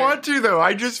her. don't want to though.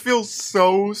 I just feel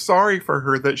so sorry for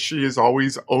her that she is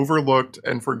always overlooked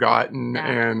and forgotten,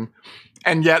 Yeah.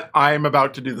 and yet I'm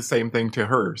about to do the same thing to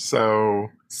her. So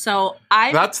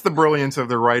that's the brilliance of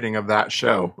the writing of that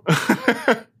show.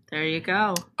 There you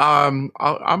go. I'll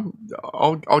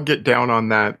get down on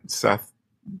that, Seth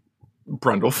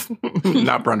Brundle,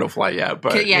 not Brundlefly yet,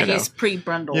 but He's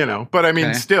pre-Brundle. But I mean,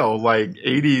 Okay. still, like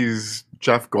 80s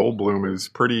Jeff Goldblum is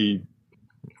pretty.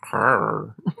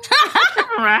 Sorry,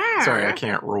 I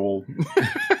can't roll.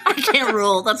 I can't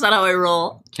roll. That's not how I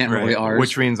roll. Can't really ours.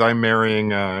 Which means I'm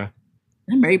marrying. I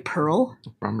marry Pearl.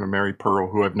 I'm going to marry Pearl,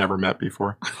 who I've never met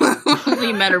before.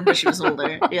 We met her, but she was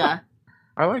older. Yeah.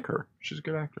 I like her. She's a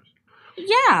good actress.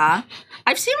 Yeah.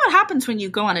 I've seen what happens when you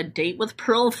go on a date with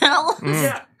Pearl Bell.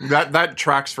 Yeah. That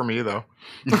tracks for me though.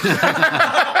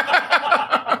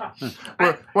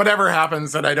 Whatever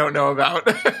happens that I don't know about.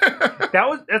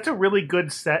 That's a really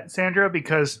good set, Sandra,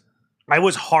 because I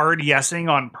was hard yesing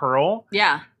on Pearl,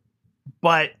 Yeah.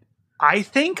 but I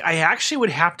think I actually would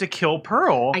have to kill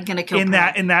Pearl. I'm gonna kill in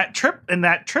Pearl.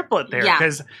 that triplet there, Yeah.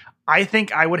 because I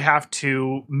think I would have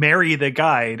to marry the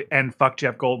guide and fuck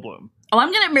Jeff Goldblum. Oh,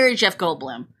 I'm going to marry Jeff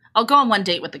Goldblum. I'll go on one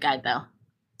date with the guy, though.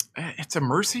 It's a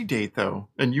mercy date though,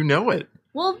 and you know it.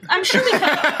 Well, I'm sure we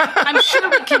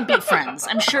can be friends.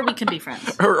 I'm sure we can be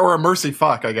friends. Or a mercy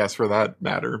fuck, I guess, for that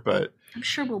matter. But I'm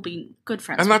sure we'll be good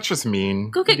friends. and that's just mean.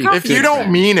 Go get Be coffee. If you good don't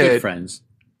friends. mean Good it, friends.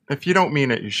 if you don't mean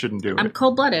it, you shouldn't do I'm it.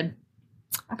 cold-blooded.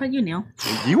 How about you, Neil?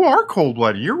 You are cold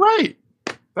blooded. You're right.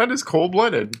 That is cold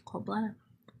blooded. Cold-blooded.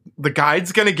 The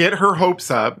guide's gonna get her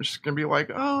hopes up. She's gonna be like,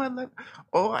 I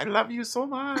love you so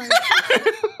much.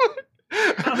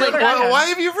 Why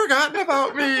have you forgotten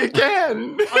about me again?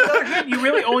 On the other hand, you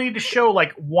really only need to show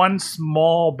like one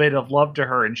small bit of love to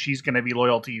her, and she's going to be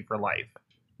loyal to you for life.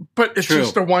 But it's True.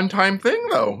 just a one-time thing,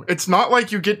 though. It's not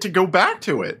like you get to go back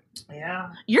to it.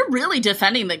 Yeah. You're really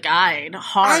defending the guide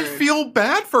hard. I feel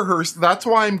bad for her, so that's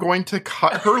why I'm going to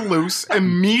cut her loose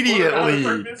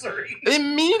immediately.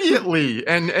 Immediately.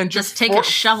 And Just take a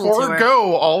shovel to her.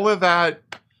 forego all of that,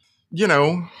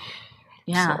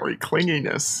 Yeah. sorry,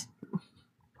 clinginess.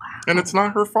 And it's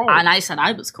not her fault. And I said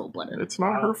I was cold-blooded. It's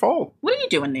not her fault. What are you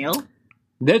doing, Neil?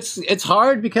 It's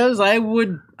hard because I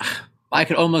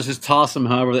could almost just toss him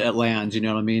however it lands. You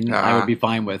know what I mean? I would be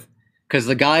fine with, because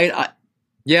the guide. I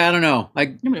don't know.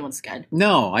 Nobody wants the guide.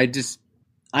 No, I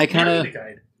kind of.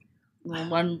 Well,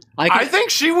 one. I think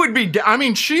she would be.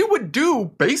 She would do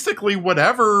basically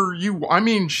whatever you.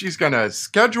 She's gonna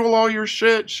schedule all your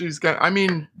shit. She's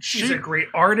gonna. She's a great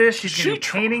artist. She's going to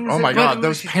do paintings. Oh my and god, food.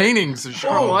 those She's- paintings! Her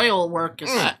oil work is.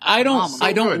 I don't. phenomenal.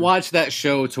 I don't good. watch that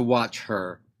show to watch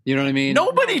her. You know what I mean?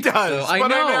 Nobody does. So I but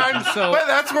know. So- but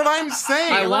that's what I'm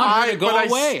saying. I want her to go but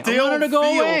away. I still want her to go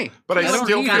feel- away. But I I don't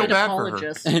still need feel her. bad for her.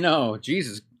 Apologist. I know.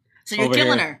 Jesus. So you're Over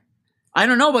killing here. her. I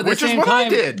don't know, but at Which the is same what I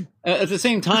time, did. at the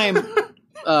same time,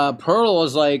 Pearl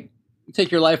was like,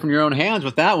 take your life in your own hands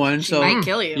with that one. She So might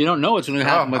kill you. you don't know what's going to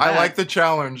happen with I that. like the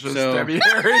challenge, as So- Debbie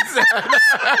Harry said.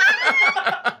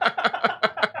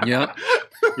 Yep.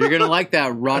 You're going to like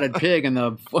that rotted pig on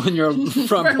your front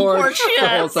Front porch porch, the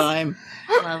whole yes. time.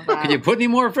 Love that. Can you put any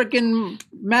more freaking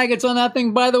maggots on that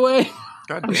thing, by the way?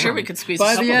 God I'm sure damn. we could squeeze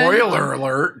By some. the end- Spoiler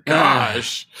alert!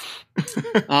 Gosh. Yeah,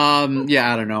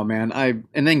 I don't know, man.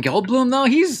 And then Goldblum, though,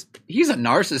 he's a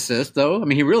narcissist, though. I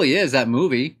mean, he really is, that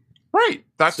movie. Right.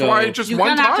 That's So- why it's just You're one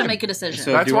gonna time. have to make a decision.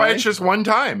 So- That's do why I? it's just one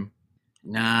time.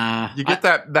 Nah. You get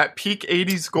that peak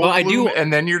 80s Goldblum, Well, I do-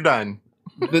 and then you're done.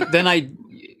 But then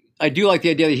I do like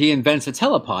the idea that he invents a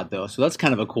telepod, though. So that's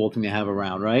kind of a cool thing to have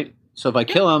around, right? So if I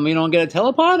kill him, you don't get a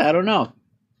telepod? I don't know.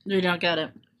 You don't get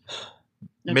it.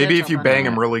 Don't Maybe get if you someone. bang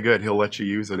him really good, he'll let you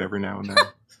use it every now and then.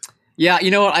 Yeah,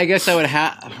 you know what? I guess I would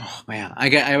have. Oh, man,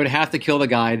 I would have to kill the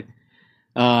guide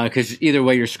because either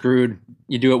way, you're screwed.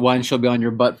 You do it once, she'll be on your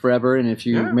butt forever, and if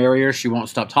you Yeah. marry her, she won't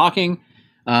stop talking.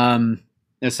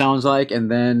 It sounds like,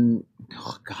 and then,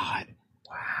 oh god,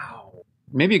 wow.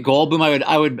 Maybe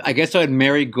Goldblum. I guess I would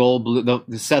marry Goldblum,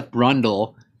 the Seth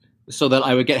Brundle, so that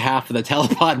I would get half of the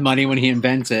telepod money when he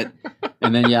invents it,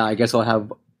 and then I guess I'll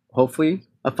have hopefully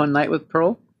a fun night with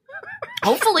Pearl.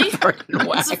 Hopefully.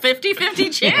 It's a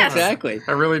 50-50 chance. Exactly.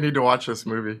 I really need to watch this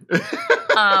movie.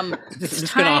 It's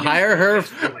Just gonna hire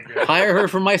her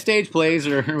for my stage plays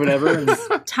or whatever.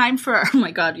 And time for, oh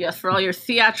my god, yes, for all your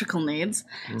theatrical needs.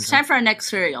 It's time for our next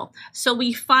serial. So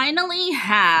we finally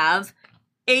have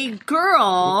a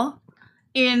girl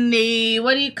in the,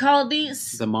 what do you call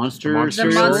these? the monster, The The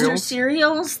cereal? monster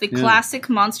cereals, the Yeah. classic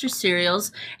monster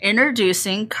cereals,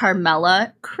 introducing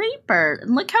Carmela Creeper.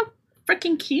 And look how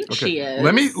freaking cute she is.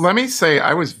 Let me say,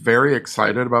 I was very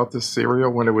excited about this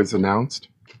cereal when it was announced.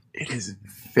 It is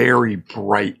very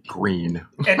bright green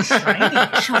and shiny.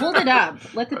 Hold it up.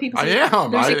 Let the people see. I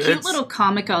am. There's a cute little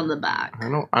comic on the back.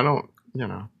 I don't.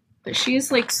 But she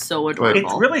is like so adorable.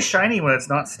 It's really shiny when it's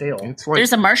not stale. It's like,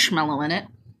 there's a marshmallow in it.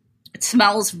 It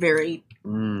smells very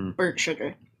burnt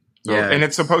sugar. Yeah, and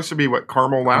it's supposed to be what,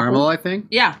 caramel apple? Caramel, I think.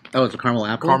 Yeah. Oh, it's a caramel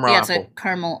apple. It's a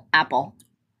caramel apple.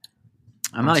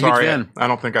 I'm not a sorry, huge fan. I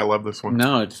don't think I love this one.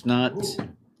 No, it's not.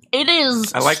 It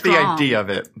is. I like strong. the idea of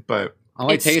it, but All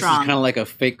I It's taste is strong. kind of like a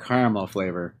fake caramel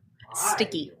flavor.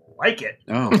 Sticky. I like it.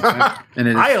 Oh, okay. And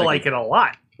it is I sticky. like it a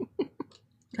lot.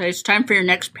 Okay, it's time for your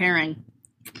next pairing.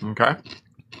 okay.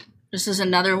 This is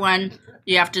another one.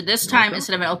 You have to, this time,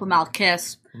 instead of an open mouth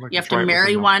kiss, like you have try to it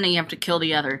marry with one and you have to kill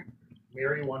the other.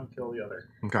 Marry one, kill the other.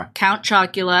 Okay. Count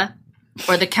Chocula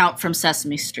or the Count from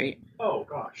Sesame Street. Oh,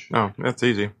 gosh. No, that's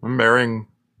easy. I'm marrying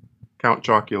Count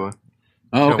Chocula.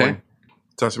 Oh, okay. Killing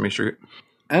Sesame Street.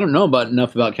 I don't know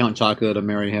enough about Count Chocula to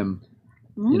marry him.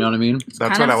 You know what I mean?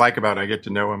 That's what I like about it. I get to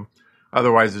know him.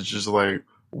 Otherwise, it's just like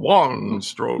 1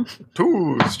 stroke,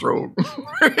 2 stroke,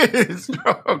 3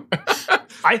 stroke.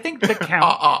 I think the Count...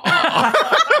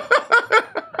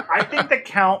 I think the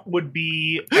Count would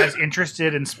be as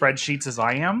interested in spreadsheets as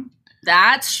I am.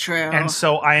 That's true. And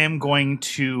so I am going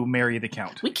to marry the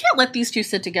Count. We can't let these two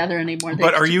sit together anymore.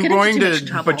 But are you going to?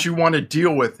 Trouble. But you want to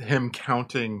deal with him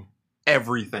counting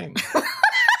everything?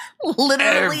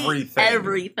 Literally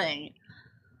everything.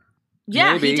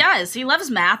 Yeah, Maybe. he does. He loves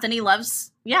math and he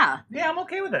loves, Yeah, I'm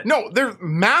okay with it. No,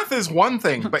 math is one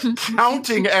thing, but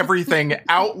counting everything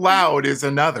out loud is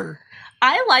another.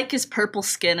 I like his purple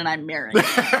skin and I'm marrying him.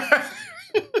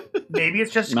 Maybe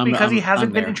it's just I'm- because he I'm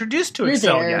hasn't been there. introduced to You're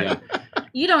Excel there. yet.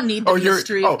 You don't need the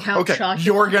mystery of Count okay. Chocula.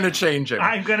 You're gonna change him.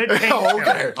 I'm going to change Oh, him.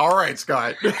 okay, all right,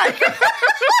 Scott. I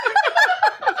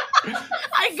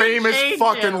can Famous change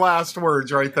fucking him. last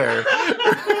words right there.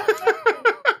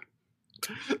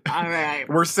 All right.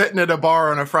 We're sitting at a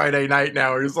bar on a Friday night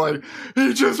now. He's like,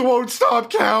 he just won't stop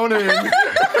counting.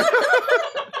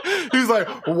 He's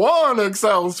like, 1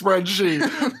 Excel spreadsheet,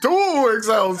 2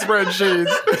 Excel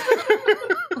spreadsheets.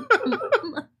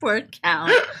 Poor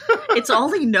Count. It's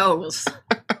all he knows.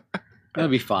 That'll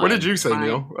be fine. What did you say, Fine.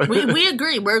 Neil? We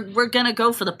agree. We're gonna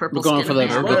go for the purple We're going skin. for the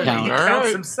man. purple He Count. All counts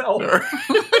right. himself.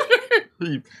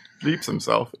 He leaps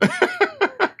himself.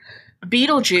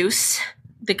 Beetlejuice,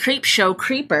 the Creep Show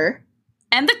Creeper,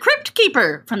 and the Crypt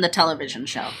Keeper from the television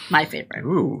show. My favorite.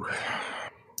 Ooh.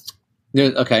 Yeah,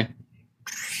 okay.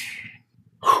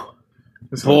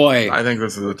 This Boy. I think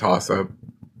this is a toss-up.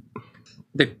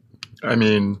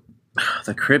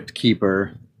 The Crypt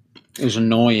Keeper is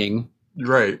annoying.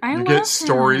 Right. I you love get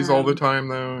stories him. all the time,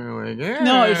 though. You're like, yeah.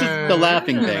 No, it's just the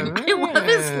laughing thing. I love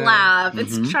his laugh.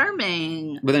 It's Mhm.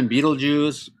 charming. But then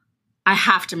Beetlejuice. I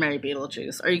have to marry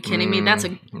Beetlejuice. Are you kidding me? That's a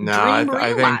No, dream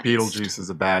I think realized. Beetlejuice is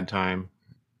a bad time.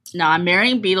 No, I'm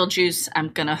marrying Beetlejuice. I'm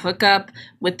gonna hook up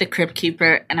with the Crypt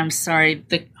Keeper, and I'm sorry,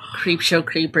 the Creep Show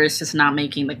Creeper is just not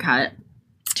making the cut.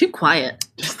 Too quiet.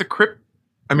 Just the Crypt.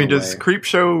 I mean, No does way. Creep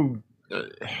Show?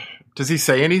 Does he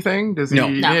say anything? Does he? No.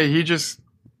 No. Yeah, he just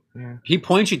He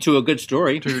points you to a good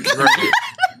story. right,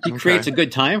 He creates a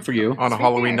good time for you. on a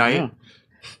Halloween night. Yeah.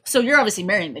 So you're obviously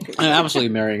marrying the Creep Show. I'm absolutely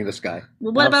marrying this guy.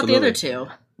 Well, what about the other Absolutely.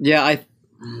 two? Yeah,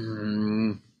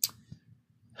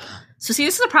 So see,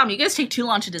 this is the problem. You guys take too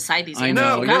long to decide these. I answers.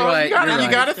 know, You you're gotta- right, You gotta, you're you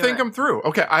right. gotta do think it. them through.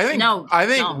 Okay, I think No,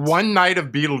 don't. one night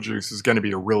of Beetlejuice is going to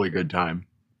be a really good time.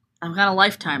 I've got a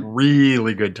lifetime.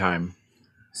 Really good time.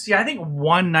 See, I think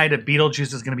one night of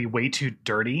Beetlejuice is going to be way too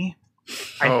dirty.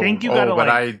 I think you got to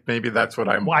like. maybe that's what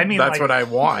I'm. Well, I mean, that's like- what I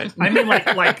want. I mean,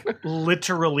 like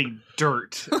literally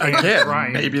dirt. Again,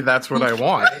 Right. maybe that's what I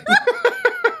want.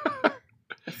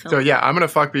 So yeah, I'm gonna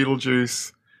fuck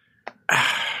Beetlejuice.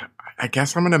 I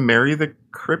guess I'm gonna marry the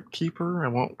Crypt Keeper. I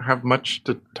won't have much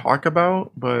to talk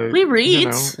about, but We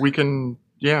we can,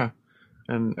 yeah.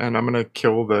 And I'm gonna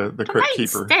kill the Crypt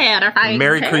Keeper.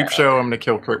 Mary Creep Show. I'm gonna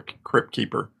kill Crypt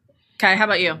Keeper. Okay, how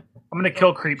about you? I'm going to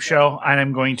kill Creep Show, and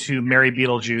I'm going to marry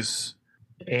Beetlejuice,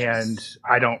 and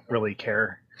I don't really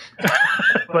care.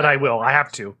 But I will. I have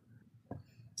to.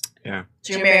 Yeah.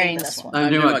 So you're marrying this one.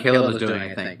 I'm doing what Caleb was doing,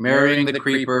 I think. Marrying the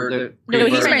creeper. No,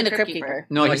 he's marrying the Crypt Keeper.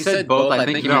 No, he said both. I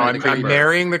think he No, meant I'm the creeper.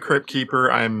 marrying the Crypt Keeper.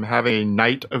 I'm having a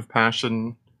night of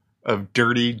passion, of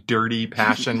dirty, dirty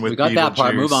passion with We got that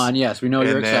part. Beetlejuice. Move on. Yes, we know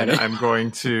you're And then excited. I'm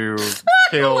going to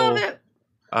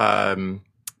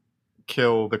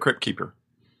kill the Crypt Keeper.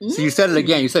 So you said it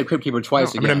again. You said Crypt Keeper twice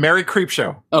I'm going to again. marry Creep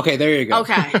Show. Okay, there you go.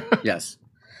 Okay. Yes.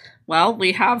 Well,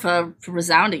 we have a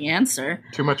resounding answer.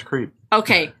 Too much creep.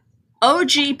 Okay.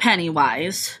 OG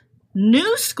Pennywise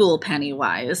New School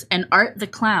Pennywise, and Art the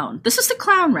Clown. This is the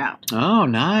clown round. Oh,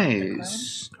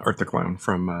 nice. Art the Clown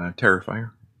from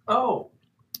Terrifier. Oh.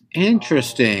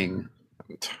 Interesting.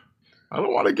 I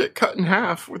don't want to get cut in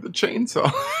half with a chainsaw.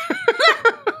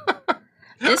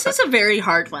 This is a very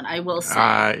hard one, I will say.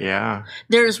 Yeah.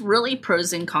 There's really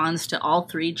pros and cons to all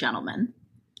three gentlemen.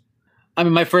 I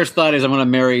mean, my first thought is I'm going to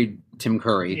marry Tim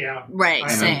Curry. Yeah. Right, I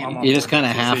same. know. You just kind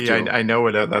of have See, to. I know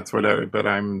it. That's what. But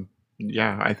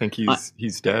I think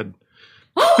he's dead.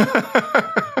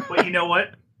 But you know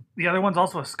what? The other one's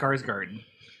also a Skarsgård.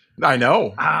 I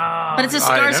know. But it's a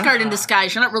I know. Skarsgård in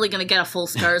disguise. You're not really going to get a full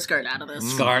Skarsgård out of this.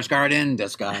 Skarsgård in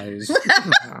disguise.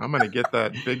 I'm gonna get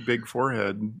that big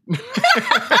forehead.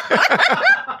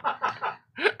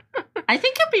 I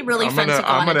think it'd be really fun to go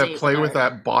I'm on a gonna date play with her.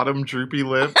 that bottom droopy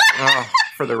lip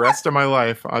for the rest of my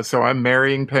life. So I'm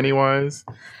marrying Pennywise,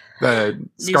 the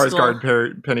New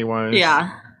Skarsgård Pennywise.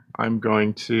 Yeah. I'm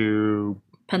going to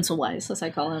Pencil-wise, as I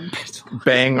call him.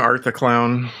 bang Art the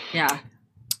Clown, Yeah.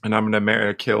 and I'm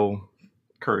gonna kill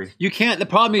Curry. You can't. The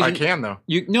problem is I can though.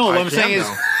 What I I'm saying can, is,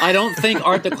 though. I don't think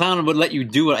Art the Clown would let you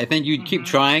do it. I think you'd keep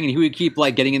trying, and he would keep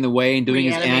like getting in the way and doing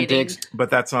his Reanimating. antics. But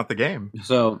that's not the game.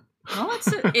 So Well,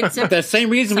 it's a the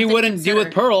same reason we Something to wouldn't do with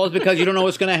consider. Pearl is because you don't know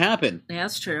what's going to happen. yeah,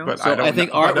 that's true. But So I don't I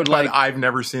think know. Art but, would but like- I've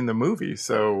never seen the movie,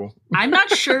 so I'm not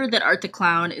sure that Art the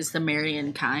Clown is the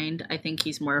Marion kind. I think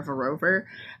he's more of a rover.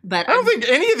 But I don't think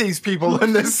any of these people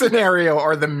in this scenario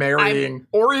are the marrying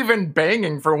or even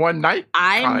banging for one night.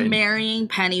 I'm kind. marrying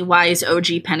Pennywise,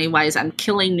 OG Pennywise. I'm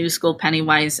killing New School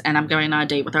Pennywise, and I'm going on a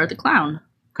date with Art the Clown.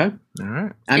 Okay, All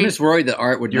right. I'm just worried that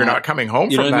Art would. You're not coming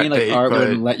home You know from what I that mean? Like date, Art but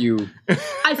wouldn't let you.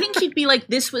 I think he'd be like,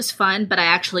 "This was fun, but I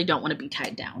actually don't want to be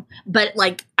tied down. But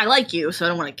like, I like you, so I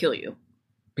don't want to kill you."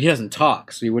 He doesn't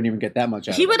talk, so you wouldn't even get that much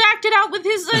out He of would it. act it out with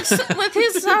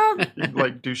his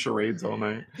like do charades all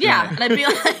night. yeah, and I'd be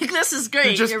like, "This is great.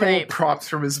 He just You're pulled right." props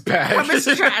from his bag. From his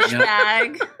trash Yeah.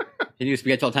 bag, He used to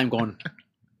be all the time going,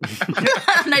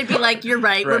 and I'd be like, "You're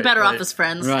right. We're Right, better off right. as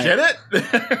friends." Right. Get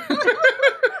it?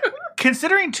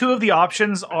 Considering two of the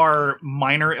options are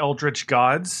minor eldritch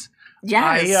gods,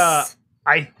 Yes.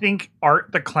 I think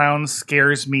Art the Clown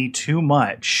scares me too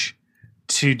much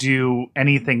to do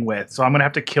anything with. So I'm going to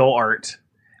have to kill Art.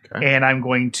 Okay. And I'm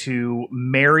going to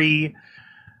marry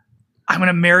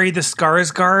the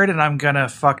Skarsgård, and I'm going to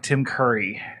fuck Tim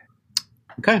Curry.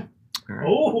 okay.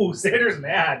 Oh, Xander's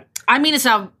mad. I mean, it's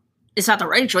not the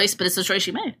right choice, but it's the choice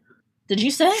you made. Did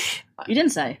you say? You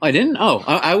didn't say. I didn't. Oh,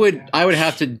 I would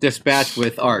have to dispatch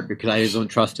with Art because I just don't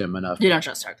trust him enough. You don't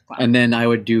trust Art the Clown. And then I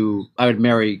would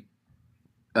marry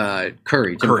Tim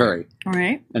Curry, All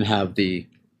right. and have the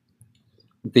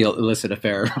illicit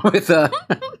affair with the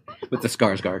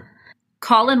Skarsgård.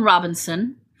 Colin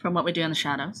Robinson from What We Do in the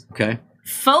Shadows. Okay.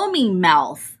 Foamy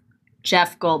Mouth,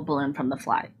 Jeff Goldblum from The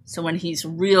Fly. So when he's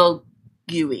real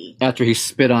gooey. After he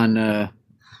spit on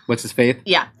what's his face?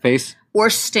 Yeah. Face. Or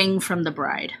Sting from The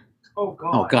Bride. Oh,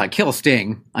 God. Oh God, kill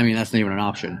Sting. I mean, that's not even an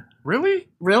option. Really?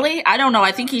 Really? I don't know.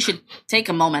 I think he should take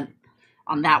a moment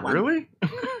on that one. Really?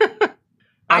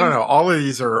 I don't know. All of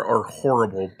these are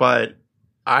horrible, but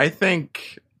I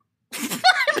think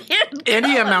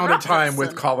any amount of time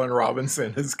with Colin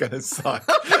Robinson is going to suck.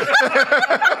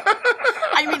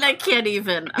 I mean, I can't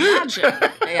even imagine.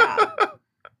 Yeah.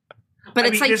 But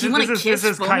it's like, you want to kiss this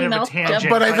is Foamy kind of a Mouth? tangent.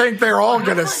 But I think they're all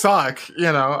going to suck,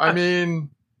 you know. I mean,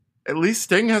 at least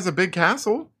Sting has a big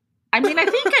castle. I mean, I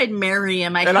think I'd marry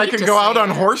him. And I hate can to go out say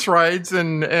on it. horse rides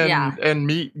and Yeah.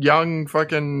 meet young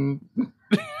fucking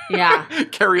Yeah.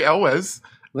 Carrie Elwes.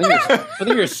 I think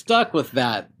you're stuck with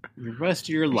that the rest of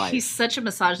your life. He's such a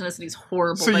misogynist and he's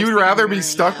horrible. So but I you'd think I'm rather be marrying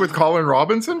stuck him. with Colin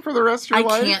Robinson for the rest of your I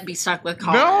life? can't be stuck with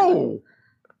Colin. No.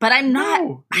 But I'm not.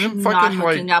 No. I'm You're not fucking,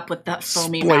 hooking like, up with that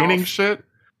foamy Splaining mouth. shit.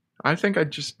 I think I'd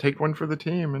just take one for the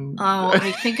team. And Oh,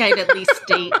 I think I'd at least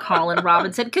date Colin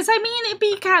Robinson because I mean it'd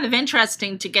be kind of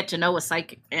interesting to get to know a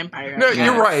psychic vampire. No, I guess.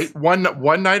 you're right.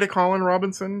 One night of Colin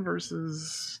Robinson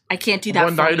versus I can't do that.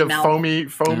 one night of mouth.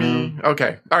 foamy.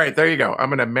 Okay, all right, there you go. I'm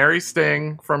gonna marry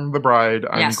Sting from The Bride.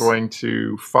 I'm Yes. going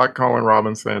to fuck Colin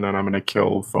Robinson, and I'm gonna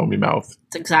kill foamy mouth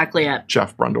That's exactly it.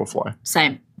 Jeff Brundlefly.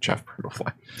 Same. Jeff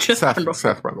Brundlefly. Jeff Seth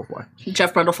Brundlefly. Brundlefly.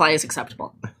 Jeff Brundlefly is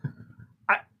acceptable.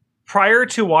 Prior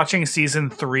to watching season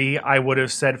 3, I would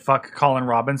have said fuck Colin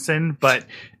Robinson, but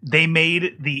they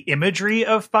made the imagery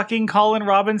of fucking Colin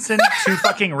Robinson too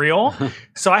fucking real.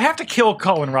 So I have to kill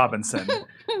Colin Robinson,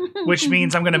 which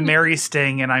means I'm going to marry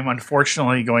Sting, and I'm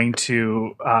unfortunately going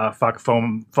to fuck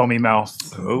foamy mouth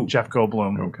Oh. Jeff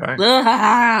Goldblum. Okay.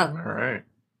 Ugh. All right.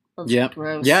 That's Yeah.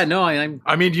 gross. Yeah, no, I'm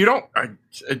I mean, you don't.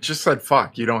 It just said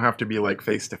fuck. You don't have to be like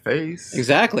face to face.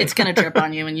 exactly. It's gonna drip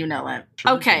on you and you know it.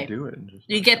 Sure, Okay. you can do it and just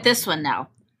You not get tell this one now.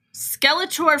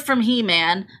 Skeletor from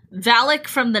He-Man, Valak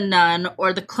from The Nun,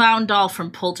 or the clown doll from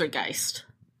Poltergeist.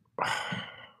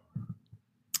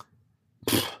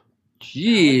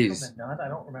 Jeez. Nun? I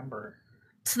don't remember.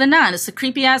 It's the nun. It's the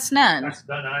creepy ass nun. That's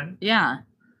the nun. Yeah.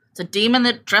 It's a demon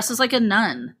that dresses like a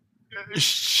nun. me. Is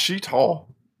she tall?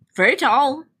 Very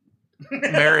tall.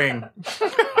 Marrying.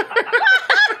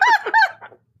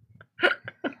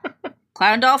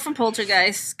 Clown doll from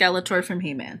Poltergeist, Skeletor from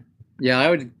He-Man. Yeah, I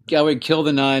would kill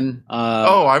the nun.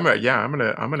 I'm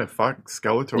gonna fuck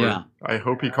Skeletor. Yeah. I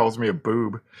hope he calls me a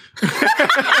boob.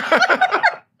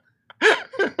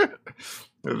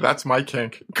 That's my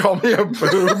kink. Call me a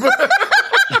boob.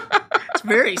 It's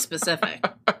very specific.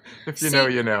 If you know,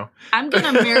 you know. I'm going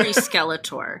to marry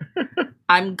Skeletor.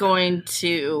 I'm going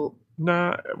to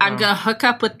I'm going to hook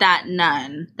up with that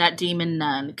nun, that demon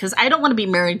nun, because I don't want to be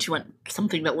married to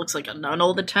something that looks like a nun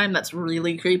all the time. That's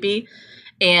really creepy.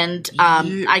 And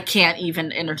I can't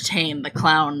even entertain the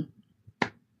clown,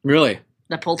 Really?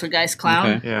 the poltergeist clown.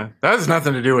 Okay. Yeah, that has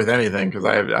nothing to do with anything because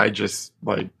I just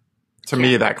like to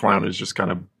me that clown is just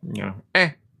kind of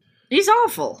He's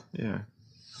awful. yeah.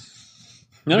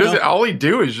 No, Because no. all he'd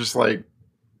do is just like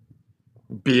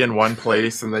be in one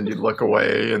place and then you'd look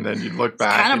away and then you'd look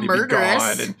back kinda and he'd murderous. be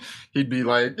gone and he'd be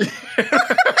like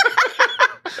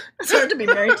It's hard to be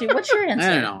married to. What's your answer?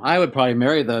 I don't know. I would probably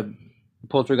marry the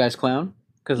poltergeist clown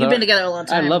because You've been together a long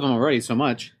I time. love him already so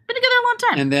much. Been together a long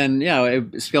time. And then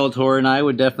Skeletor and I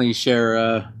would definitely share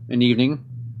an evening,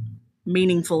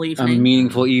 Meaningful a evening.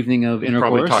 meaningful evening of intercourse.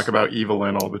 probably talk about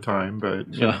Evelyn all the time,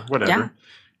 but you know, Yeah. whatever.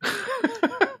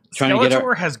 Trying to get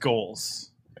Skeletor has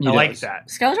goals. He I like does. that.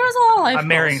 Skeletor has a lot of life I'm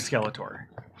marrying goals. Skeletor.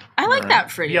 I like Alright.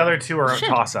 that for you. The other two are a Shit.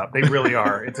 toss-up. They really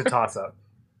are. It's a toss-up.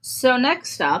 So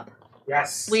next up,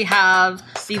 Yes. we have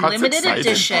the Scott's limited excited.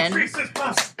 edition Reese's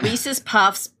Puffs. Reese's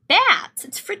Puffs Bats.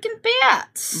 It's freaking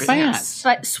bats. Bats.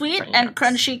 But sweet and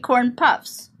crunchy corn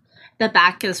puffs. The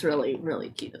back is really, really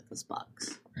cute of this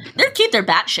box. They're cute. They're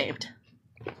bat shaped.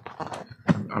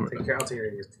 I'll take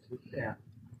your yeah.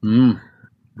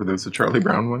 Were those the Charlie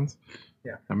Brown ones?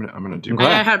 Yeah. I'm gonna do. Okay.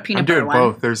 I had a peanut I'm butter doing one.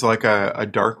 both. There's like a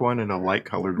dark one and a light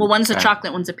colored. Well, one's a bat.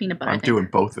 chocolate, one's a peanut butter. I I'm think. doing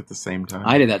both at the same time.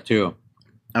 I did that too.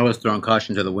 I was throwing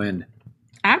caution to the wind.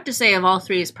 I have to say, of all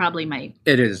three, is probably my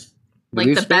It is like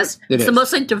the least best. favorite? It It's is. the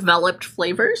most like developed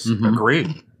flavors. Mhm.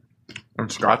 Agreed.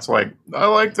 And Scott's like, I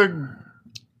like the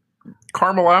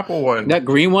caramel apple one. That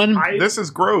green one This is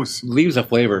gross. leaves a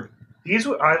flavor.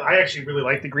 I actually really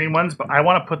like the green ones, but I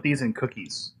want to put these in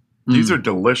cookies. These Mm. are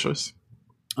delicious.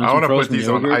 On I some want to put frozen these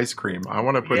on yogurt. ice cream. I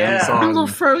want to put Yeah. these A little on.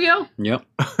 froyo. Yep.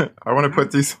 I want to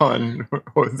put these on.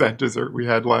 What was that dessert we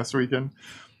had last weekend?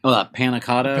 Oh, that panna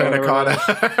cotta. or Panna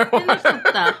whatever it was.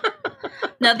 cotta.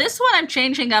 Now this one, I'm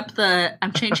changing up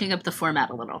the format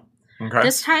a little. Okay.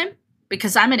 This time,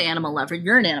 because I'm an animal lover,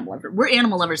 you're an animal lover. We're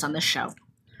animal lovers on this show.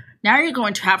 Now you're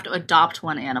going to have to adopt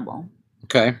one animal,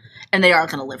 Okay. and they are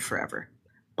going to live forever.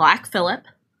 Black Phillip,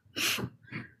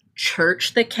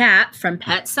 Church the cat from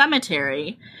Pet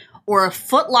Cemetery, or a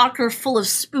footlocker full of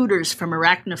spooters from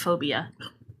Arachnophobia.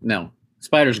 No.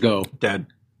 Spiders go. Dead.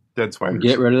 Dead spiders.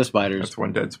 Get rid of the spiders. That's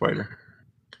one dead spider.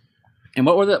 And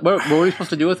what were we supposed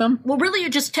to do with them? Well, really, you're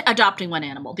just adopting one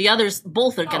animal. The others,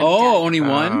 both are going to be Oh, dead. only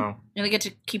one? Oh. You're going to get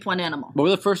to keep one animal. What were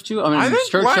the first two? I mean, I think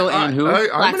Churchill Black- and who? I'm Black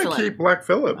going to Phillip. keep Black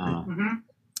Phillip. Oh.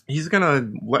 He's going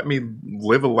to let me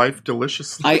live a life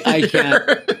deliciously. I can't.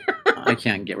 I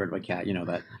can't get rid of a cat. You know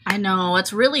that. I know,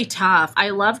 it's really tough. I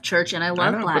love Church and I I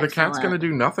love know, Black but a cat's Phillip. going to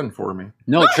do nothing for me.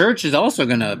 No, Church is also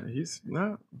gonna. He's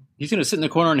no. He's gonna sit in the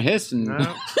corner and hiss and.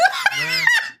 No.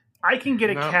 I can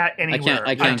get a No. cat anywhere.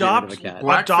 I can't adopt, get rid of a cat.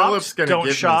 Black adopt, Phillip's going to don't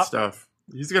give shop. me stuff.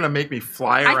 He's going to make me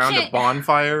fly I around a can't-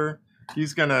 bonfire.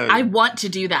 He's going to. I want to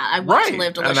do that. I want right, to live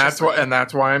and deliciously.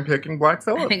 that's why I'm picking Black I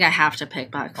Phillip. think I have to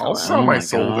pick Black Phillip. Also- Oh, my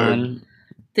soul, God.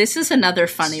 This is another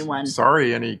funny one.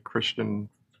 Sorry, any Christian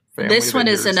family. This one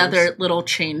that is hears another this. little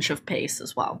change of pace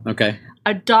as well. Okay.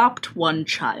 Adopt one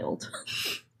child.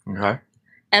 Okay.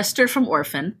 Esther from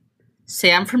Orphan,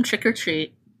 Sam from Trick or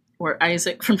Treat, or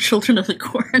Isaac from Children of the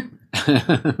Corn.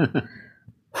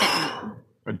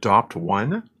 Adopt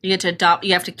one? You get to adopt.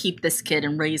 You have to keep this kid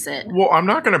and raise it. Well, I'm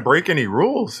not going to break any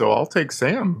rules, so I'll take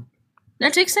Sam. Now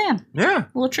take Sam, Yeah.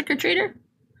 little trick or treater.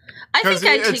 I Because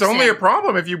think I'd take it's only Sam. a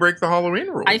problem if you break the Halloween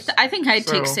rules. I think I'd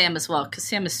take So- Sam as well because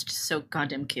Sam is so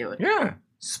goddamn cute. Yeah.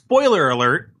 Spoiler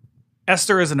alert: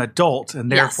 Esther is an adult and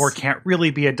Yes. therefore can't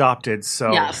really be adopted.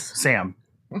 So, Yes. Sam.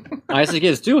 Isaac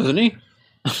is too, isn't he?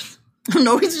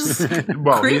 No, he's just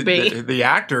Well, creepy. the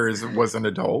actor was an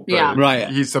adult. But Yeah. Right.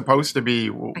 He's supposed to be.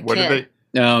 What kid. did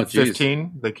No, they?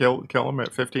 15. They kill him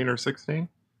at 15 or 16.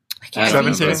 I can't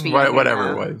remember. 17.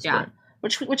 Whatever it was. Yeah. Right.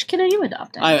 Which kid are you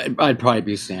adopting? I'd probably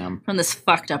be Sam. From this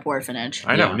fucked up orphanage.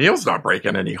 I know. Yeah. Neil's not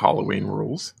breaking any Halloween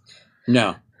rules. No.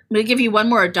 I'm going to give you one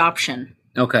more adoption.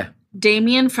 Okay.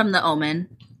 Damien from The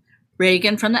Omen,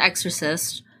 Reagan from The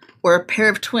Exorcist, or a pair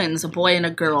of twins, a boy and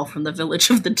a girl from The Village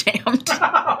of the Damned.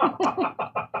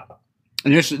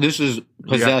 And this is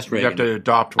possessed You have Reagan. to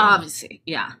adopt one. Obviously,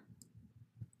 yeah.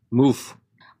 Moof.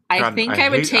 I God, think I I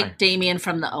would hate- take Damien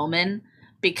from The Omen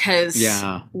because,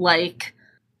 Yeah. like,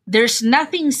 there's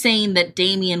nothing saying that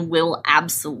Damien will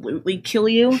absolutely kill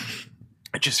you.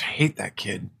 I just hate that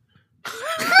kid.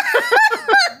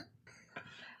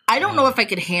 I don't know if I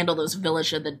could handle those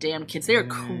Village of the Damned kids. They are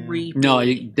creepy. No,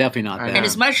 definitely not I that. know. And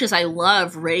as much as I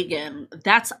love Reagan,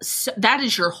 that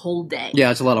is your whole day.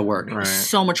 Yeah, it's a lot of work. Right.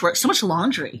 So much work, so much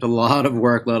laundry. It's a lot of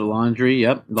work, a lot of laundry.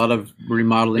 Yep, a lot of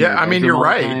remodeling. Yeah, your I mean, bedroom you're all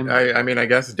the right. time. I mean, I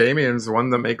guess Damien's the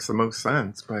one that makes the most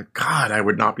sense. But God, I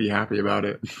would not be happy about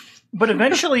it. But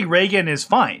eventually Reagan is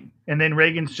fine. And then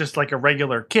Reagan's just like a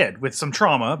regular kid with some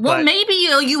trauma. Well, but maybe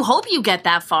you hope you get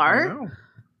that I far. know.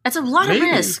 That's a lot Maybe.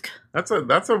 of risk. That's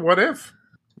a what if.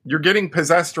 You're getting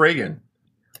possessed Reagan.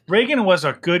 Reagan was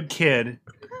a good kid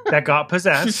that got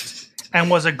possessed and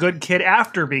was a good kid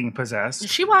after being possessed.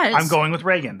 She was. I'm going with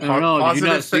Reagan. I don't know. Did you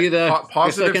not see the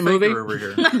positive second movie? thinker over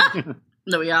here.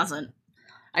 No, he hasn't.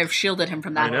 I've shielded him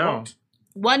from that. I know.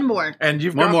 One more. And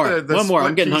you've One got more. the One more. I'm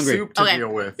split getting pea hungry. soup to Okay.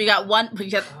 deal with. We got one.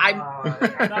 I'm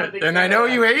And I know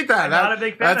you hate that. I'm not a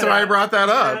big fan That's of why I that. brought that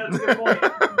Yeah, up. that's a good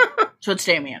point. so it's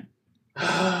Damien.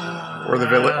 Or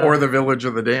the village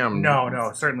of the damned.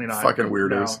 No, certainly not. Fucking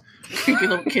weirdos. Creepy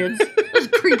little kids. Those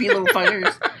creepy little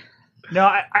fuckers. No,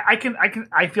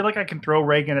 I feel like I can throw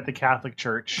Reagan at the Catholic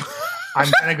Church. I'm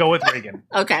gonna go with Reagan.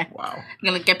 Okay. Wow. I'm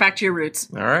gonna get back to your roots.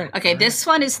 All right. Okay, this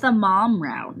one is the mom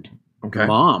round. Okay.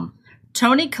 Mom.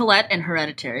 Toni Collette in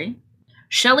Hereditary,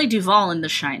 Shelley Duvall in The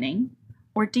Shining,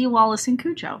 or Dee Wallace in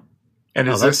Cujo. And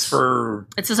is Oh, this for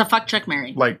It's just a fuck, check,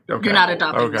 marry. like? Okay. You're not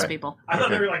adopting these Okay. people. I thought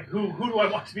Okay. they were like, who do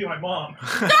I want to be my mom?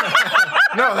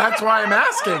 No, that's why I'm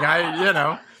asking.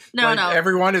 No, like, no.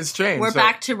 Everyone has changed. We're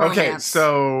back to Okay, romance.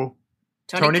 so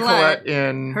Toni Collette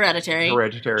in Hereditary,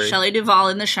 Hereditary. Shelley Duvall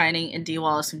in The Shining, and Dee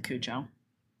Wallace in Cujo.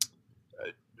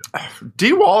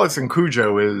 Dee Wallace in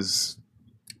Cujo is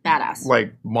Badass.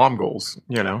 like mom goals.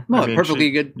 You know, No, I mean, perfectly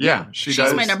she- good. Yeah, she She's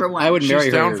does. my number one. I would marry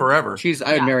She's her. down forever. I would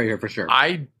Yeah. marry her for sure.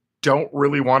 I don't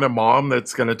really want a mom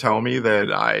that's going to tell me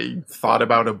that I thought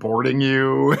about aborting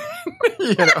you.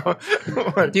 You know,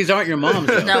 like, These aren't your moms.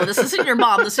 Though. No, this isn't your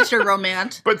mom. This is your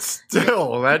romance. but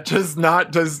still, that does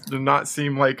not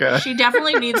seem like a. She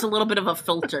definitely needs a little bit of a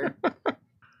filter.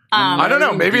 I don't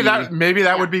know. Maybe Marrying that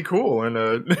Yeah. would be cool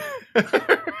and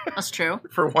That's true.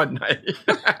 for one night.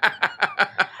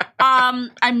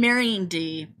 I'm marrying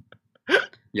Dee.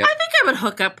 Yep. I think I would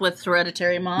hook up with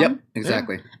Hereditary Mom. Yep,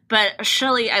 exactly. But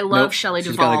Shelley, I love Nope, Shelley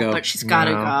she's Duvall, gotta go. but she's got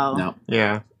to No. go. No.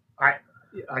 Yeah.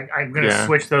 I'm gonna Yeah.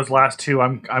 switch those last two.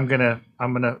 I'm gonna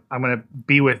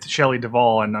be with Shelley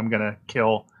Duvall, and I'm gonna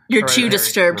kill. You're too Hereditary.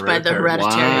 disturbed by the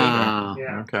Hereditary. Hereditary. Wow.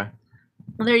 Yeah. Okay.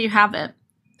 Well, there you have it.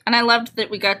 And I loved that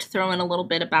we got to throw in a little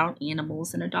bit about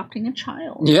animals and adopting a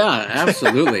child. Yeah,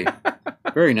 absolutely.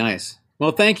 Very nice.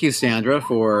 Well, thank you, Sandra,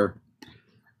 for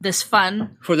This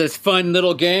fun. this fun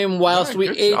little game whilst Yeah, we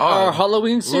good ate job. our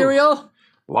Halloween cereal.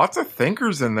 Lots of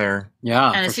thinkers in there. Yeah,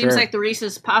 And it for seems sure. like the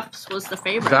Reese's Puffs was the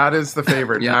favorite. That is the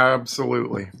favorite. Yeah.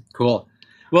 Absolutely. Cool.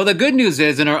 Well, the good news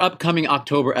is in our upcoming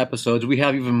October episodes, we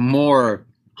have even more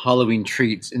Halloween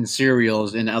treats and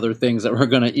cereals and other things that we're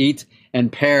going to eat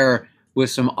and pair with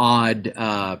some odd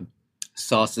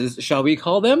sauces, shall we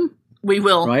call them? We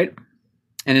will. Right?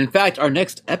 And in fact, our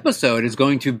next episode is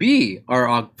going to be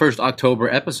our first October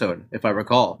episode, if I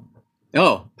recall.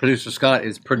 Oh, producer Scott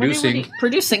is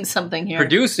producing something here.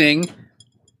 producing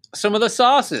some of the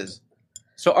sauces.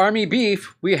 So Army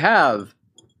Beef, we have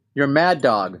your Mad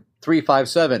Dog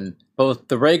 357, both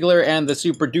the regular and the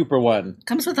super duper one.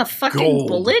 Comes with a fucking Gold.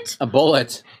 bullet. A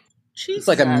bullet. Jesus. It's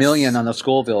like $1 million on the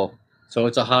Scoville. So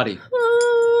it's a hottie.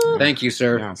 Ooh. Thank you,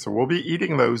 sir. Yeah. So we'll be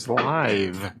eating those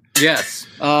live. Yes.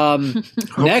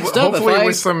 Next up, hopefully if I,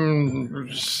 with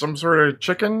some sort of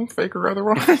chicken, fake or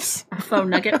otherwise. Phone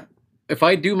nugget. if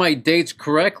I do my dates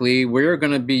correctly, we're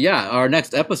going to be, our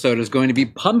next episode is going to be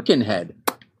Pumpkinhead.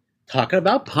 Talking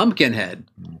about Pumpkinhead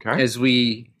Okay. as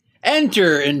we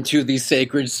enter into the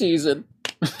sacred season.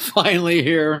 Finally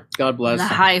here. God bless. The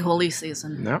high holy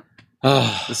season. Yep.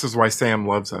 Ah, This is why Sam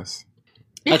loves us.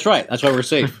 that's right. That's why we're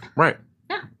safe. Right.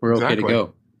 We're okay to Exactly.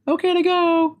 go. Okay to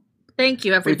go. Thank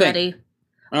you, do you think? everybody.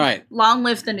 All right. Long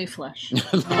live the new flesh. Long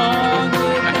live the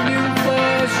new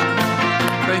flesh.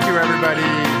 Thank you, everybody.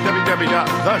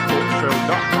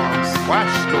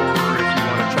 www.thecultshow.com/store if you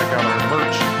want to check out our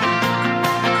merch.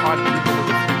 Pod people of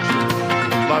the future.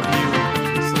 We love you.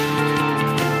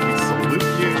 We salute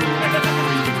you.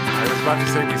 I was about to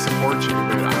say we support you,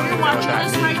 but I don't You're even know what watching that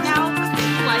this means. right now. Do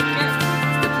you like it?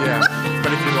 Yeah. But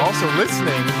if you're also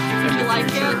listening in the you like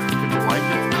future, it? if you like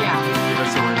it, Yeah. give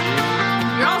us a review.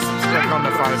 You're all Click subscribed. on the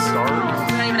 5 stars.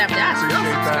 You don't even have to ask. You're all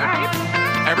Appreciate that.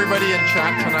 subscribed. Everybody in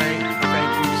chat tonight,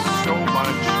 thank you so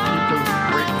much. Keep those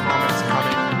great comments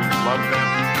coming. We love them.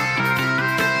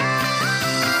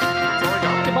 That's all I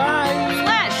got. Goodbye.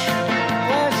 Flesh.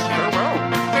 Farewell.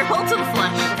 Farewell to the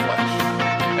flesh. To the flesh.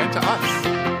 And to us.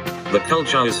 The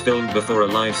Culture is filmed before a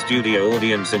live studio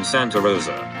audience in Santa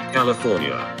Rosa,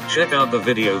 California. Check out the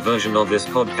video version of this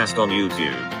podcast on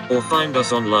YouTube, or find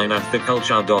us online at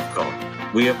theculture.com.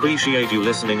 We appreciate you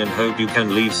listening and hope you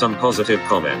can leave some positive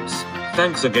comments.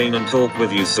 Thanks again and talk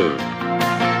with you soon.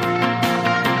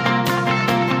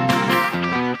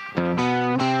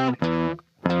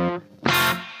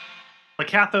 The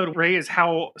cathode ray is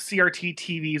how CRT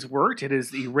TVs worked. It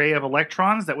is the ray of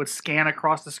electrons that would scan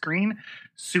across the screen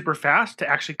super fast to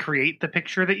actually create the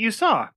picture that you saw.